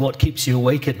recently, what keeps you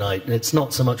awake at night? And it's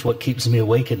not so much what keeps me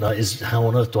awake at night, is how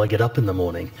on earth do I get up in the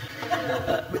morning?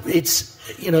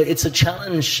 It's a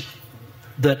challenge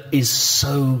that is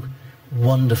so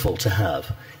wonderful to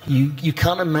have. You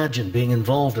can't imagine being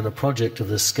involved in a project of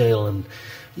this scale and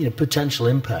potential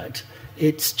impact.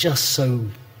 It's just so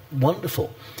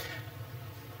wonderful.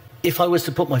 If I was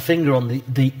to put my finger on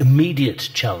the immediate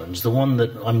challenge, the one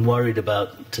that I'm worried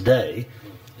about today,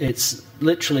 it's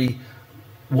literally,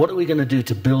 what are we going to do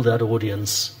to build that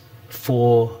audience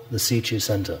for the C2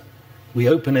 Centre? We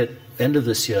open it end of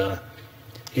this year.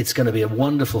 It's going to be a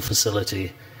wonderful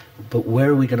facility, but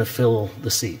where are we going to fill the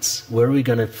seats? Where are we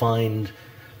going to find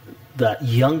that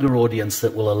younger audience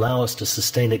that will allow us to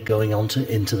sustain it going on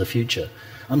into the future?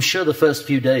 I'm sure the first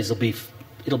few days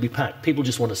it'll be packed. People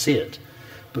just want to see it.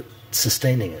 But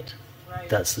sustaining it, right.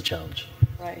 That's the challenge.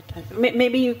 Right.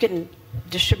 Maybe you can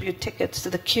distribute tickets to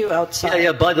the queue outside.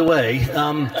 Yeah, by the way,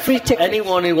 free tickets.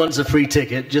 Anyone who wants a free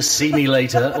ticket, just see me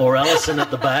later, or Alison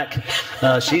at the back.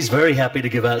 She's very happy to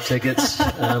give out tickets.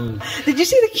 Did you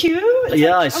see the queue?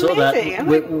 Yeah, I saw that.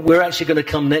 We're actually going to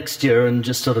come next year and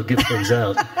just sort of give things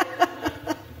out.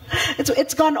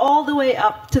 It's gone all the way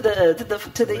up to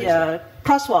the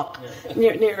crosswalk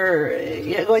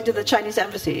near going to the Chinese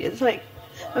embassy. It's like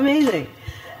amazing.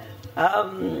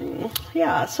 So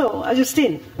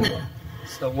Agustín.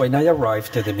 So when I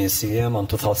arrived at the museum in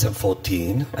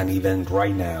 2014, and even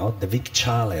right now, the big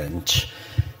challenge,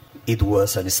 it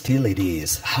was and still it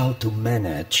is, how to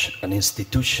manage an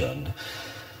institution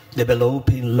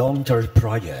developing long-term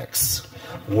projects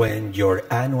when your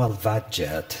annual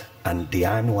budget and the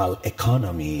annual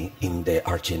economy in the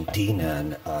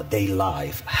Argentinian daily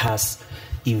life has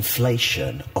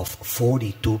inflation of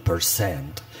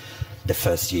 42%. The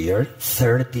first year,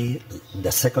 30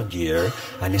 the second year,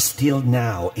 and still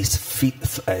now is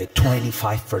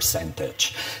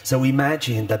 25%. So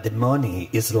imagine that the money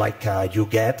is like you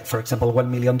get, for example, $1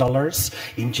 million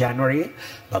in January,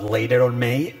 but later on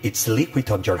May, it's liquid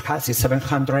on your house, it's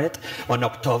 700, on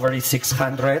October it's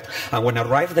 600, and when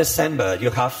arrive December,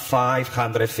 you have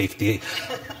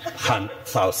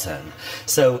 550,000.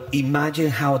 So imagine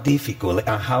how difficult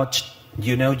and how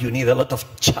you need a lot of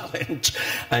challenge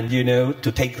and,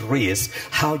 to take risks,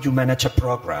 how you manage a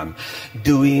program,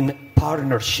 doing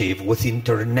partnership with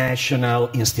international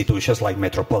institutions like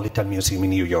Metropolitan Museum in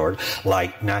New York,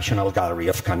 like National Gallery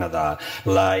of Canada,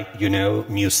 like,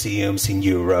 museums in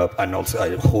Europe, and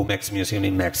also Jumex Museum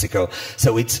in Mexico.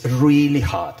 So it's really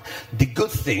hard. The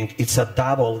good thing, it's a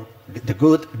double.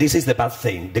 This is the bad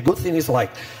thing. The good thing is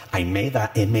like, I made a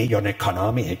MA on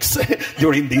economics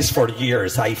during these 4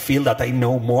 years. I feel that I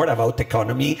know more about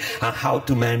economy and how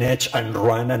to manage and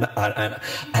run a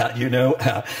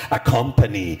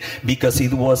company, because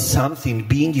it was something,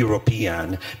 being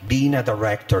European, being a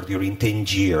director during 10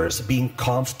 years, being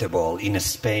comfortable in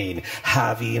Spain,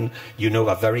 having,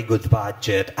 a very good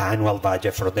budget, annual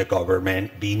budget for the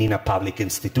government, being in a public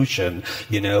institution,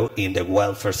 in the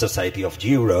Welfare Society of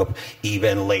Europe,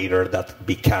 even later that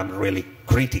became really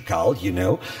critical,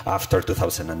 after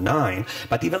 2009.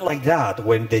 But even like that,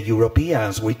 when the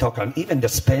Europeans, we talk, and even the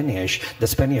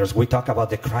Spaniards, we talk about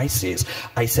the crisis,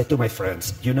 I said to my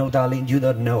friends, darling, you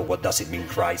don't know what does it mean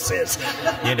crisis.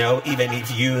 Even if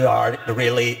you are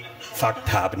really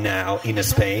fucked up now in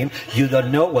Spain, you don't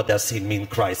know what does it mean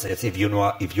crisis if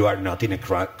you are not in a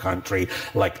country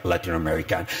like Latin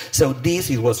American. So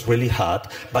it was really hard.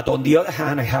 But on the other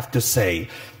hand, I have to say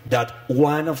that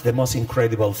one of the most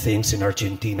incredible things in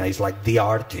Argentina is like the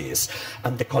artists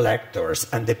and the collectors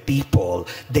and the people.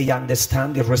 They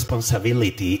understand the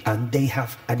responsibility and they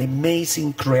have an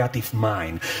amazing creative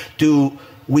mind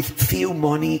with few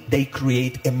money, they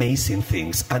create amazing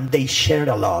things and they share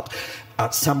a lot.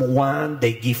 Someone,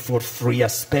 they give for free a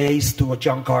space to a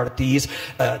young artist,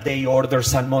 they order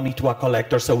some money to a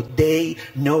collector, so they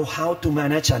know how to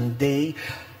manage, and they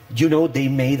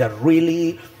made a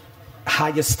really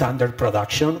high standard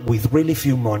production with really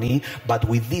few money, but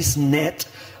with this net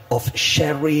of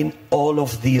sharing all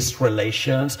of these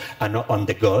relations and on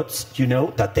the goods,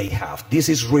 that they have. This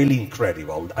is really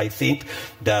incredible. I think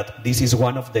that this is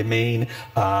one of the main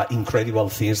incredible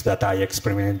things that I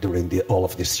experienced during all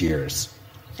of these years.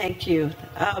 Thank you.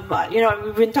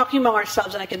 We've been talking about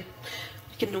ourselves, and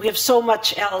we have so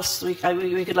much else we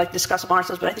could discuss among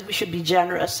ourselves, but I think we should be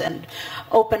generous and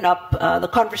open up the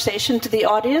conversation to the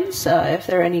audience. If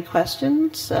there are any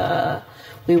questions,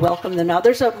 we welcome them now.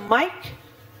 There's a mic.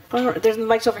 There's the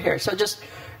mics over here, so just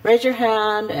raise your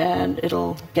hand and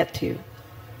it'll get to you.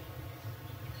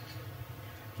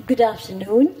 Good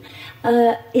afternoon.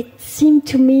 It seemed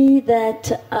to me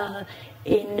that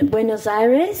in Buenos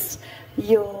Aires,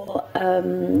 your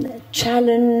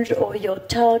challenge or your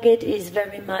target is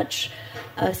very much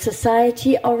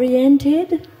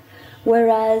society-oriented,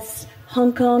 whereas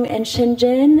Hong Kong and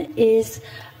Shenzhen is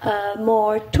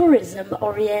more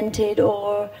tourism-oriented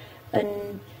or...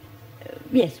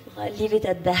 yes, well, I'll leave it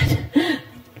at that.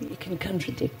 You can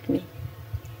contradict me.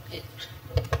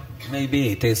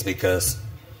 Maybe it is because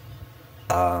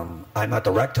I'm a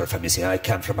director of a museum. I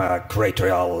come from a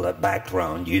curatorial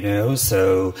background, you know,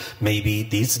 so maybe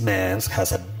this man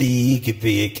has a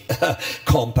big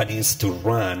companies to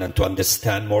run and to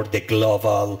understand more the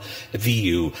global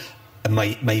view.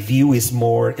 My view is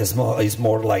more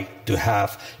like to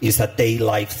have is a day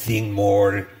life thing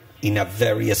more in a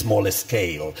very small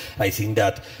scale. I think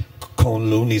that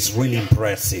Kowloon is really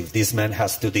impressive. This man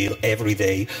has to deal every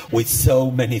day with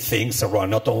so many things around,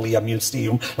 not only a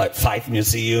museum, like 5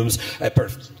 museums,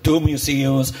 2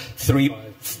 museums, 5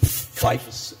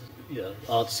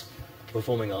 arts,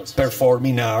 performing arts.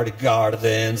 Performing art,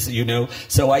 gardens, you know.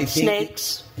 So I think...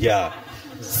 Snakes. Yeah.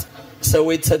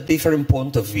 So it's a different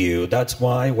point of view. That's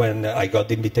why when I got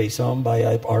the invitation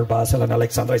by Art Basel and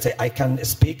Alexandra, I say I can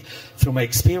speak through my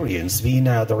experience being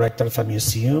a director of a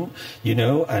museum, you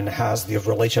know, and has the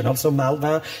relation. Also,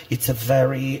 Malva, it's a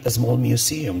very small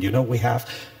museum. You know, we have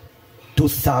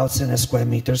 2,000 square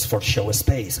meters for show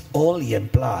space. Only M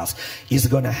Plus is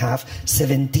going to have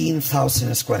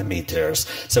 17,000 square meters.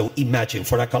 So imagine,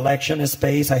 for a collection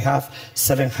space, I have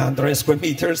 700 square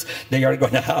meters. They are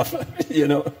going to have, you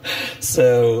know.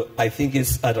 So I think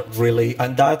it's really,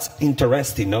 and that's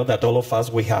interesting, no? That all of us,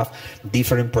 we have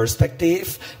different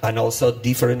perspective and also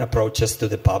different approaches to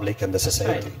the public and the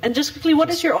society. Right. And just quickly, what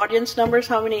is your audience numbers?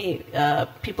 How many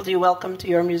people do you welcome to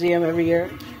your museum every year?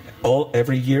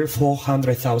 Every year,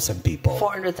 400,000 people.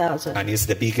 400,000. And it's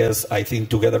the biggest, I think,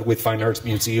 together with Fine Arts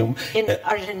Museum. In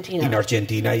Argentina. In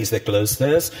Argentina is the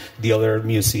closest. The other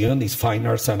museum is Fine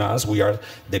Arts and us. We are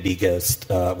the biggest,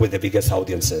 with the biggest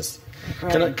audiences.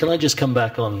 Right. Can I just come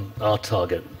back on our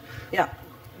target? Yeah.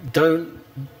 Don't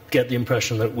get the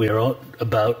impression that we're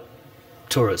about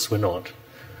tourists. We're not.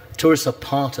 Tourists are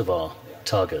part of our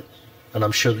target. And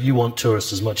I'm sure you want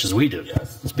tourists as much as we do.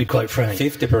 Yes. Let's be quite frank.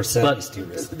 50% is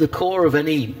tourists. The core of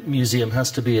any museum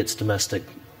has to be its domestic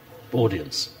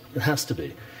audience. It has to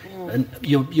be. And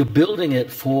you're building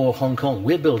it for Hong Kong.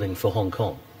 We're building for Hong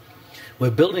Kong.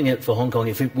 We're building it for Hong Kong.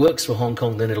 If it works for Hong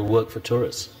Kong, then it'll work for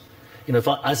tourists. You know,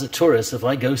 as a tourist, if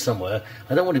I go somewhere,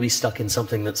 I don't want to be stuck in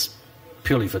something that's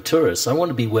purely for tourists. I want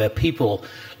to be where people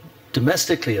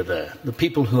domestically are there. The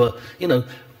people who are, you know,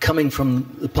 coming from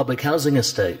the public housing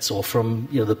estates or from,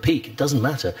 you know, the peak, it doesn't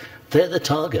matter. They're the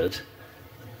target.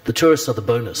 The tourists are the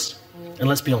bonus. And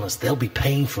let's be honest, they'll be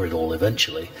paying for it all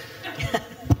eventually.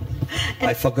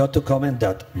 I forgot to comment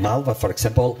that Malva, for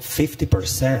example,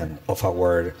 50% of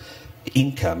our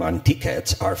income and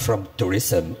tickets are from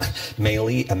tourism,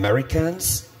 mainly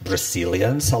Americans,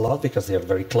 Brazilians a lot because they are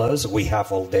very close. We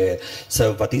have all the,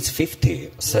 so, but it's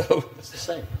 50, so it's the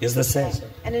same. It's the same.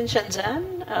 And in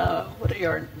Shenzhen, what are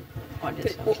your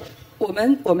audience? 我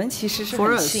们其实是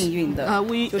很幸运的，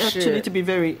 we actually to be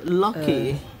very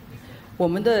lucky. 我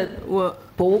们的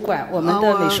博物馆、我们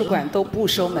的美术馆都不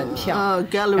收门票，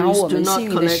然后我们幸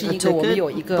运的是一个我们有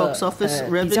一个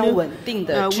比较稳定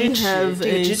的支持，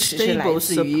这个支持是来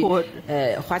自于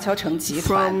华侨城集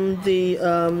团。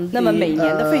那么每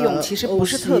年的费用其实不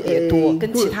是特别多，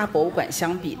跟其他博物馆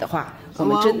相比的话。 我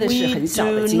们真的是很小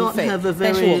的经费，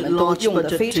但是我们都用得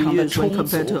非常的充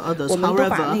足，我们都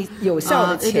把那有效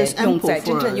的钱用在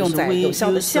真正用在有效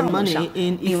的项目上。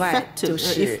另外就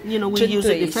是针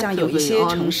对像有一些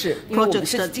城市，因为我们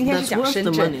是今天是讲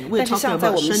深圳，但是像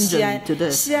在我们西安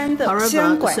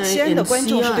的观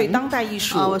众是对当代艺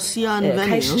术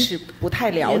开始是不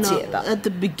太了解的，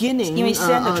因为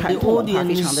西安的传统文化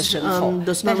非常的深厚。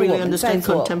但是我们在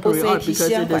做 OCAT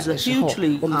西安馆的时候，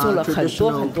我们做了很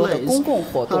多的公共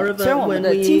活动，虽然我们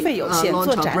的经费有限，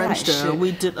做展览是很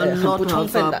不充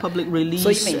分的，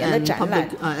所以每年的展览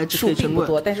数并不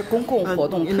多，但是公共活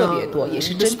动特别多，也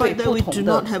是针对不同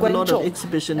的观众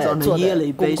做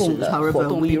的公共的活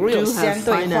动。比如有西安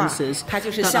对话，它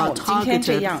就是像我们今天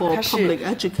这样，它是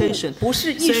不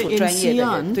是艺术专业的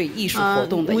人对艺术活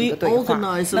动的一个对话。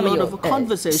那么有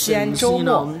西安周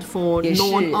末也是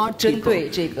针对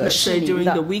这个市民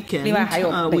的，另外还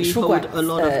有美术馆，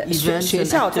学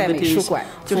校在美术馆。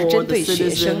 就是针对学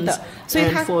生的，所以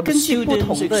它根据不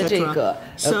同的这个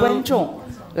观众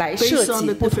来设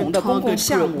计不同的公共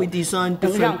项目，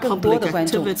能让更多的观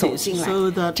众走进来，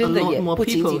真的也不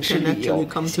仅仅是旅游。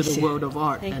谢谢。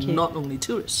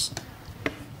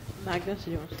Magnus,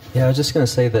 yours. Yeah, I was just going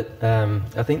to say that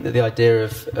I think that the idea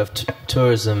of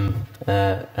tourism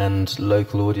and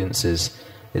local audiences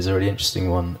is a really interesting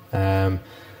one.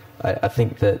 I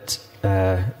think that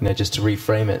just to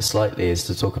reframe it slightly is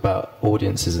to talk about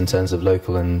audiences in terms of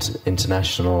local and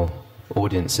international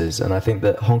audiences, and I think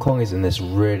that Hong Kong is in this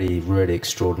really, really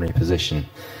extraordinary position.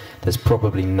 There's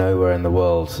probably nowhere in the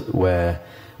world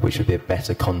which would be a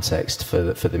better context for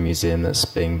the museum that's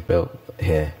being built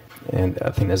here. And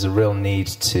I think there's a real need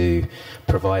to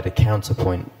provide a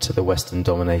counterpoint to the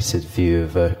Western-dominated view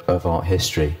of art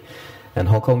history. And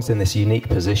Hong Kong's in this unique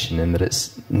position in that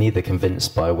it's neither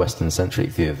convinced by a Western-centric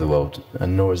view of the world,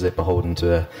 and nor is it beholden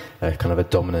to a kind of a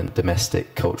dominant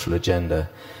domestic cultural agenda.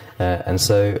 And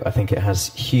so I think it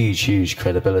has huge, huge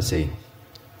credibility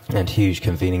and huge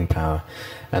convening power.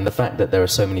 And the fact that there are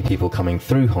so many people coming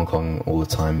through Hong Kong all the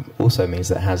time also means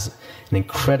that it has an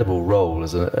incredible role, or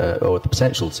the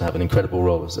potential to have an incredible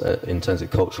role in terms of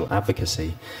cultural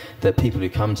advocacy, that people who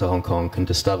come to Hong Kong can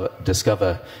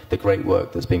discover the great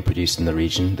work that's being produced in the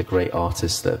region, the great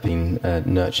artists that have been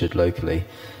nurtured locally,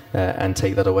 and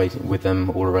take that away with them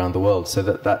all around the world. So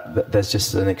that there's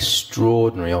just an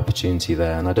extraordinary opportunity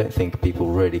there, and I don't think people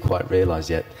really quite realise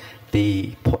yet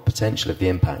the potential of the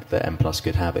impact that M+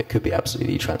 could have. It could be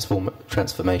absolutely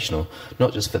transformational,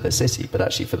 not just for the city, but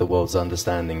actually for the world's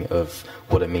understanding of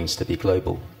what it means to be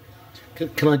global.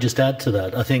 Can I just add to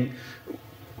that? I think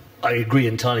I agree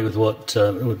entirely with what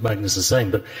Magnus is saying,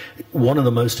 but one of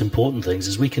the most important things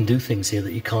is we can do things here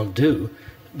that you can't do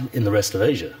in the rest of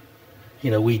Asia.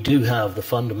 We do have the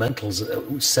fundamentals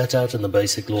set out in the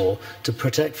basic law to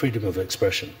protect freedom of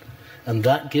expression. And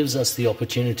that gives us the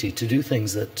opportunity to do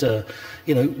things that,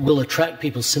 will attract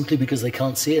people simply because they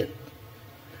can't see it.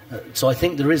 So I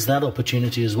think there is that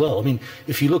opportunity as well. I mean,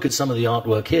 if you look at some of the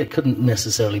artwork here, it couldn't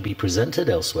necessarily be presented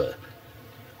elsewhere.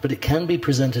 But it can be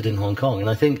presented in Hong Kong. And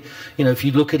I think, if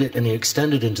you look at it and you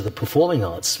extend it into the performing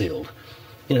arts field,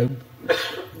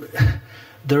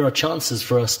 there are chances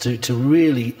for us to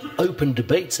really open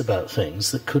debates about things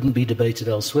that couldn't be debated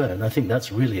elsewhere. And I think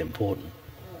that's really important.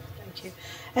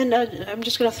 And I'm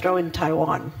just going to throw in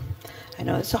Taiwan. I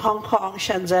know it's a Hong Kong,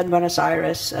 Shenzhen, Buenos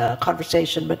Aires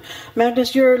conversation, but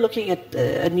Magnus, you're looking at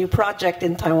a new project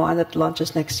in Taiwan that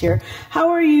launches next year. How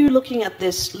are you looking at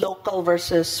this local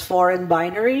versus foreign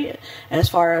binary as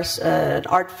far as an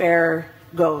art fair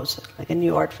goes, like a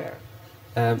new art fair?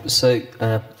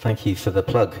 Thank you for the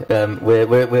plug.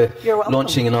 We're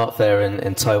launching an art fair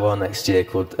in Taiwan next year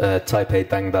called Taipei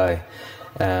Dangdai,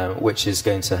 which is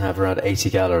going to have around 80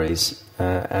 galleries.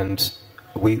 And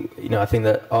I think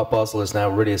that Art Basel has now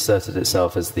really asserted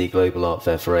itself as the global art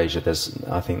fair for Asia.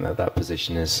 I think that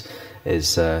position is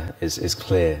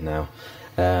clear now.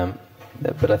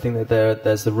 But I think that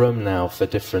there's the room now for a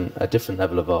different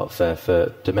level of art fair,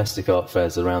 for domestic art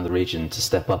fairs around the region to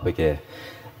step up a gear.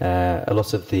 A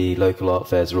lot of the local art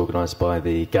fairs are organised by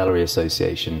the Gallery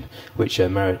Association, which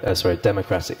are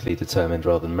democratically determined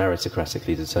rather than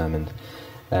meritocratically determined.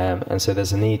 And so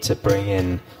there's a need to bring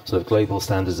in sort of global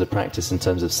standards of practice in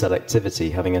terms of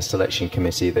selectivity, having a selection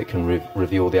committee that can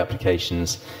review all the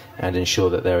applications and ensure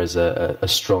that there is a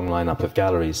strong lineup of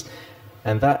galleries.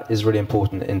 And that is really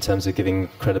important in terms of giving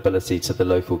credibility to the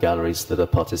local galleries that are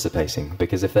participating,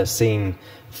 because if they're seen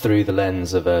through the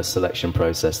lens of a selection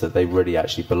process that they really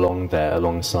actually belong there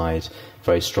alongside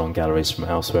very strong galleries from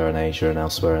elsewhere in Asia and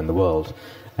elsewhere in the world,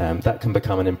 that can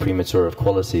become an imprimatur of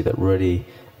quality that really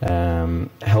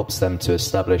helps them to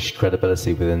establish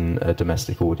credibility within a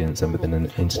domestic audience and within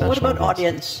an international audience. What about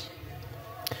audience?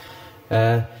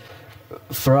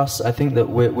 For us, I think that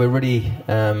we're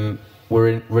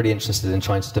really interested in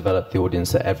trying to develop the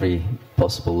audience at every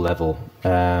possible level.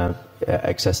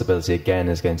 Accessibility, again,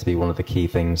 is going to be one of the key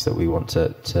things that we want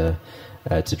to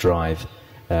drive,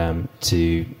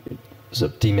 to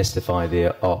sort of demystify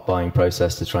the art buying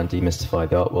process, to try and demystify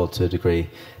the art world to a degree.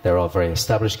 There are very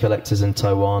established collectors in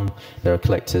Taiwan. There are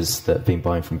collectors that have been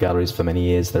buying from galleries for many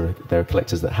years. There are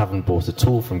collectors that haven't bought at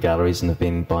all from galleries and have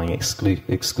been buying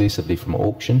exclusively from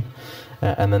auction.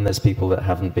 And then there's people that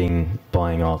haven't been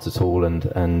buying art at all and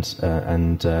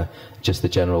just the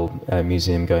general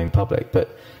museum-going public.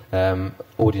 But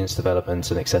audience development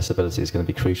and accessibility is going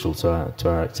to be crucial to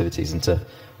our activities and to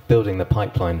building the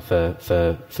pipeline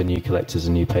for new collectors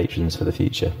and new patrons for the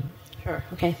future. Sure.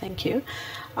 Okay, thank you.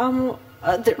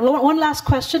 One last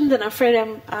question, then I'm afraid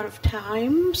I'm out of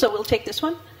time, so we'll take this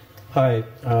one. Hi,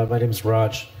 my name is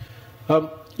Raj.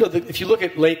 If you look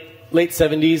at late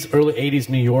 70s, early 80s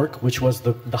New York, which was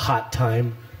the hot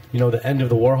time, the end of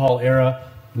the Warhol era,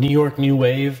 New York New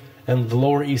Wave, and the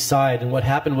Lower East Side, and what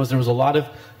happened was there was a lot of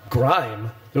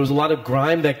grime. There was a lot of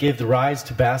grime that gave the rise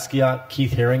to Basquiat,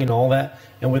 Keith Haring, and all that.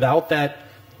 And without that,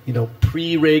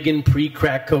 pre-Reagan,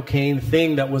 pre-crack cocaine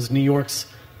thing that was New York's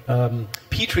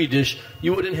petri dish,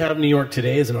 you wouldn't have New York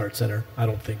today as an art center. I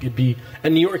don't think it'd be.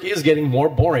 And New York is getting more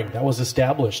boring. That was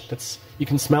established. You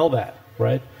can smell that,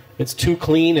 right? It's too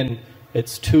clean and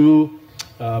it's too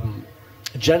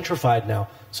gentrified now.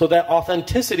 So that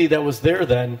authenticity that was there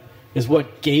then is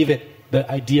what gave it the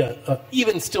idea,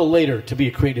 even still later, to be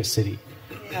a creative city,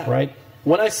 right?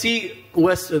 When I see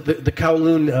the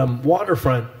Kowloon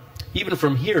waterfront, even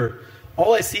from here,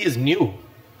 all I see is new.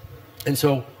 And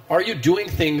so, are you doing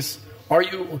things?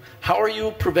 How are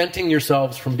you preventing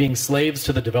yourselves from being slaves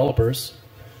to the developers?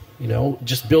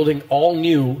 Just building all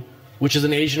new, which is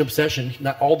an Asian obsession,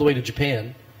 not all the way to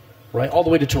Japan, right? All the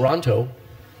way to Toronto.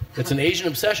 It's an Asian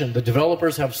obsession. The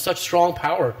developers have such strong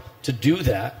power to do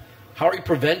that. How are you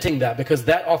preventing that? Because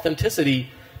that authenticity,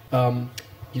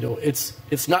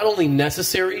 it's not only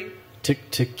necessary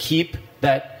to keep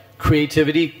that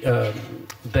creativity,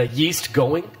 the yeast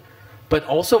going, but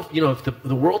also, if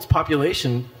the world's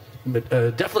population,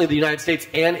 definitely the United States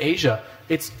and Asia,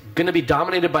 it's going to be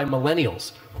dominated by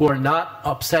millennials who are not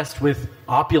obsessed with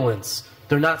opulence.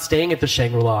 They're not staying at the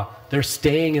Shangri-La. They're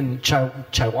staying in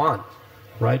Taiwan,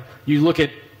 right? You look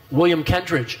at William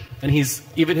Kentridge, and his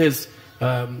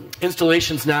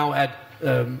installations now at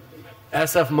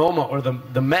SF MoMA or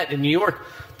the Met in New York.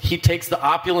 He takes the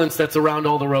opulence that's around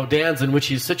all the Rodins in which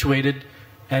he's situated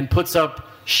and puts up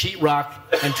sheetrock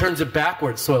and turns it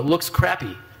backwards so it looks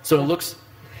crappy. So it looks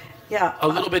a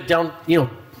little bit down,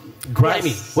 grimy.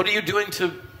 Yes. What are you doing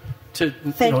to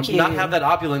not have that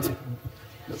opulence?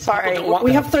 Sorry,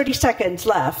 we have 30 seconds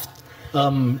left.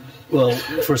 Well,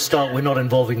 for a start, we're not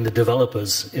involving the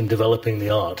developers in developing the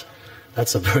art.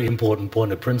 That's a very important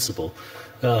point of principle.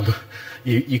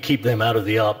 You keep them out of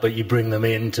the art, but you bring them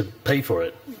in to pay for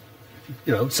it.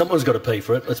 Someone's got to pay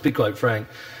for it. Let's be quite frank.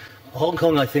 Hong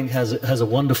Kong, I think, has a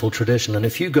wonderful tradition. And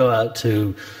if you go out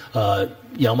to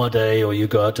Yamadei, or you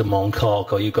go out to Mong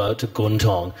Kok, or you go out to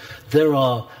Guntong, there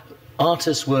are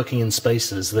artists working in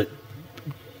spaces that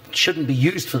shouldn't be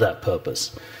used for that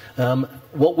purpose.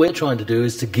 What we're trying to do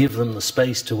is to give them the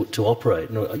space to operate.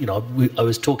 I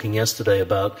was talking yesterday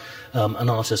about an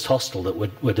artist hostel that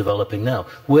we're developing now,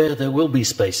 where there will be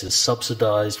spaces,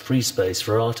 subsidized, free space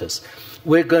for artists.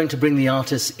 We're going to bring the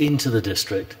artists into the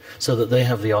district so that they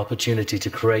have the opportunity to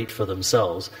create for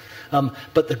themselves.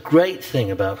 But the great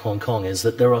thing about Hong Kong is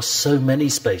that there are so many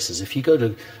spaces. If you go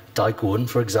to Daiguan,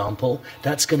 for example,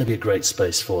 that's going to be a great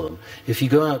space for them. If you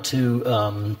go out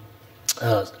to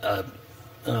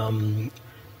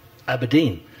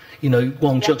Aberdeen,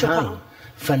 Wong Chuk Hang,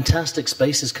 fantastic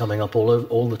spaces coming up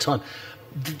all the time.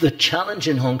 The challenge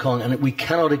in Hong Kong, and we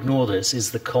cannot ignore this,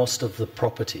 is the cost of the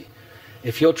property.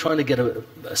 If you're trying to get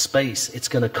a space, it's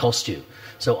going to cost you.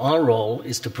 So our role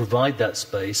is to provide that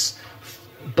space,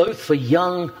 both for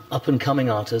young, up-and-coming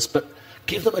artists, but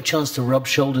give them a chance to rub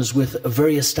shoulders with a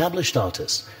very established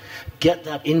artist. Get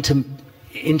that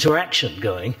interaction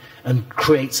going and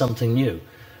create something new.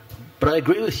 But I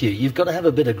agree with you. You've got to have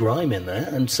a bit of grime in there.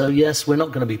 And so, yes, we're not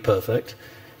going to be perfect.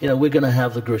 We're going to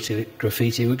have the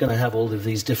graffiti. We're going to have all of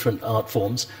these different art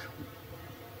forms.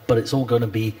 But it's all going to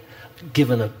be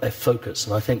given a focus.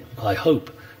 And I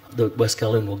hope that West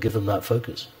Kowloon will give them that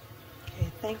focus.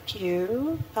 Okay, thank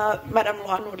you. Madam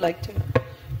Luan would like to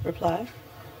reply.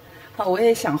 我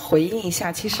也想回应一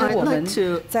下，其实我们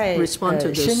在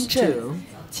深圳。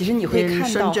其实你会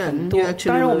看到很多，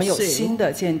当然我们有新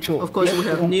的建筑，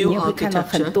你也会看到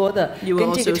很多的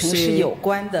跟这个城市有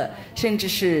关的，甚至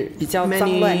是比较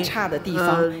脏乱差的地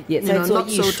方，也在做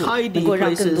艺术，能够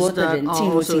让更多的人进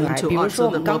入进来。比如说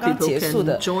我们刚刚结束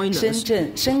的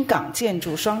深港建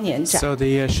筑双年展，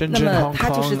那么它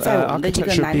就是在我们的一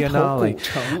个南头古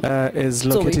城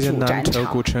作为主展场。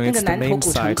那个南头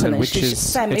古城可能是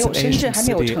在没有深圳还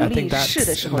没有成立市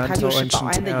的时候，它就是宝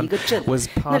安的一个镇，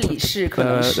那里是可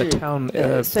能。The town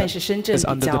is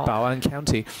under the Bao'an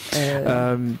County.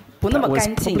 不那么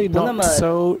干净，不那么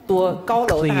多高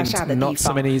楼大厦的地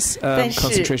方，但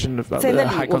是在那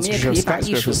里我们也可以把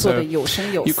艺术做得有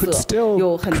声有色，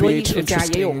有很多艺术家，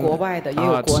也有国外的，也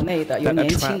有国内的，有年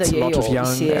轻的，也有一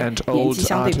些年纪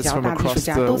相对比较大的艺术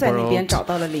家，都在那边找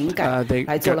到了灵感，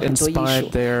来做了很多艺术。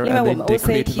另外，我们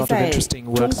OCAT 在中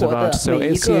国的每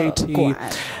一个馆。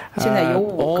现在有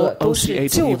5个都是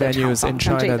旧的厂房，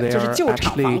像这个就是旧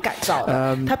厂房改造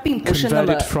的，它并不是那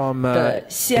么的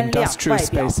鲜亮外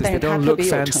表， They don't look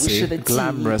fancy,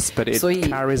 glamorous, but it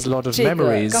carries a lot of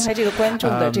memories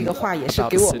about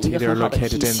the city they're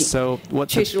located in. So what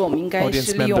the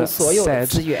audience member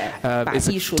said is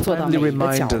a timely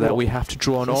reminder that we have to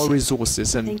draw on all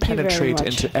resources and penetrate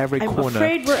into every corner. I'm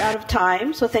afraid we're out of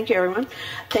time, so thank you, everyone.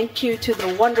 Thank you to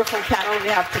the wonderful panel we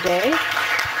have today.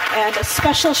 And a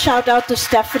special shout out to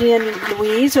Stephanie and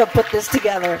Louise who have put this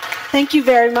together. Thank you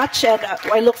very much, and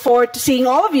I look forward to seeing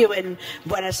all of you in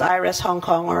Buenos Aires, Hong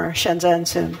Kong, or Shenzhen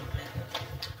soon.